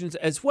congratulations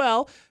as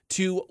well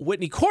to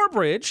Whitney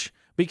Corbridge,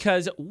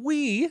 because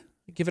we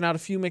giving out a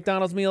few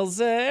McDonald's meals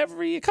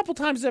a couple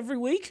times every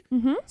week.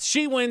 Mm-hmm.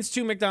 She wins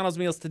 2 McDonald's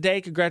meals today.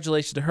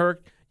 Congratulations to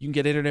her. You can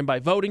get entered in by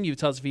voting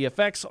Utah's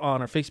VFX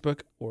on our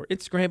Facebook or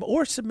Instagram,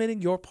 or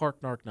submitting your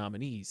Park Narc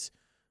nominees,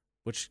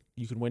 which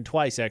you can win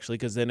twice, actually,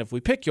 because then if we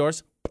pick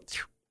yours,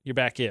 you're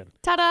back in.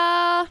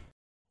 Ta-da!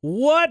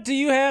 What do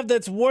you have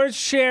that's worth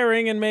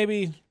sharing and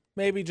maybe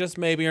just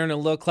maybe earn a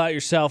little clout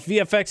yourself?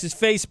 VFX's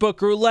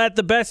Facebook roulette.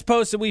 The best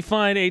post that we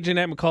find, Agent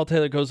at McCall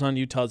Taylor, goes on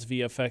Utah's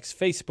VFX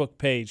Facebook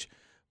page.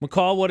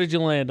 McCall, what did you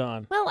land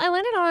on? Well, I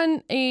landed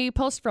on a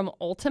post from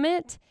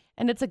Ultimate,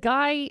 and it's a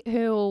guy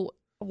who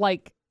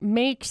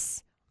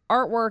makes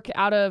artwork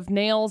out of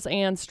nails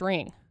and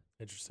string.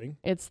 Interesting.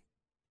 It's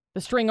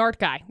the string art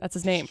guy. That's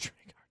his name.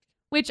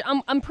 Which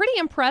I'm pretty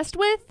impressed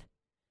with.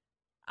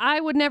 I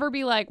would never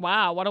be like,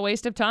 wow, what a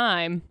waste of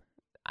time.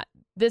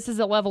 This is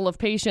a level of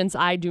patience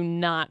I do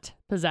not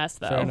possess,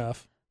 though. Fair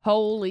enough.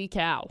 Holy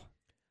cow.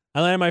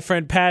 I landed my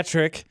friend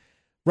Patrick.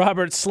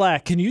 Robert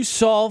Slack, can you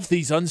solve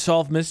these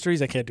unsolved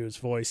mysteries? I can't do his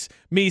voice.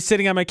 Me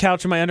sitting on my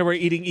couch in my underwear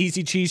eating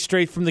easy cheese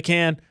straight from the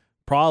can?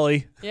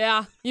 Probably.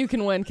 Yeah, you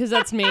can win, because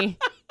that's me.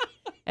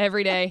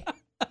 Every day.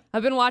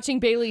 I've been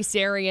watching Bailey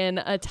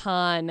Sarian a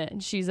ton.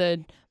 She's a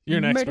You're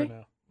an expert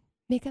now.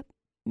 Makeup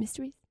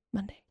Mysteries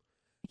Monday.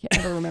 I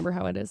can't ever remember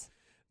how it is.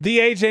 The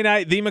AJ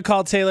Knight, the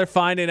McCall Taylor.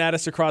 Find and add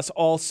us across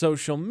all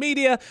social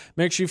media.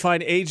 Make sure you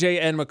find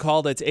AJ and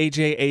McCall. That's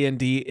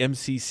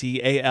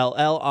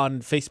AJANDMCCALL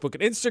on Facebook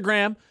and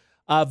Instagram.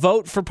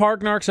 Vote for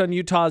Park Narcs on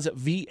Utah's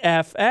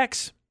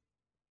VFX.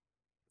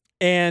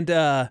 And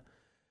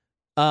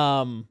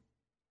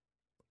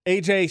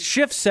AJ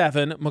Shift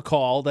 7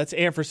 McCall. That's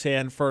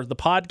ampersand for the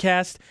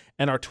podcast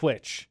and our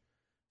Twitch.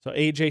 So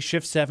AJ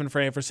Shift 7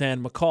 for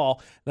ampersand McCall.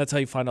 That's how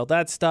you find all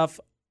that stuff.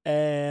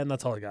 And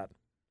that's all I got.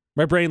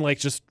 My brain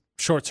just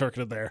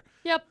short-circuited there.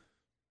 Yep.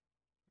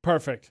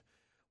 Perfect.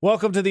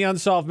 Welcome to the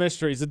Unsolved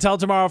Mysteries. Until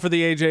tomorrow for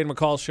the AJ and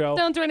McCall show.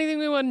 Don't do anything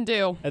we wouldn't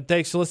do. And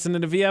thanks for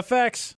listening to VFX.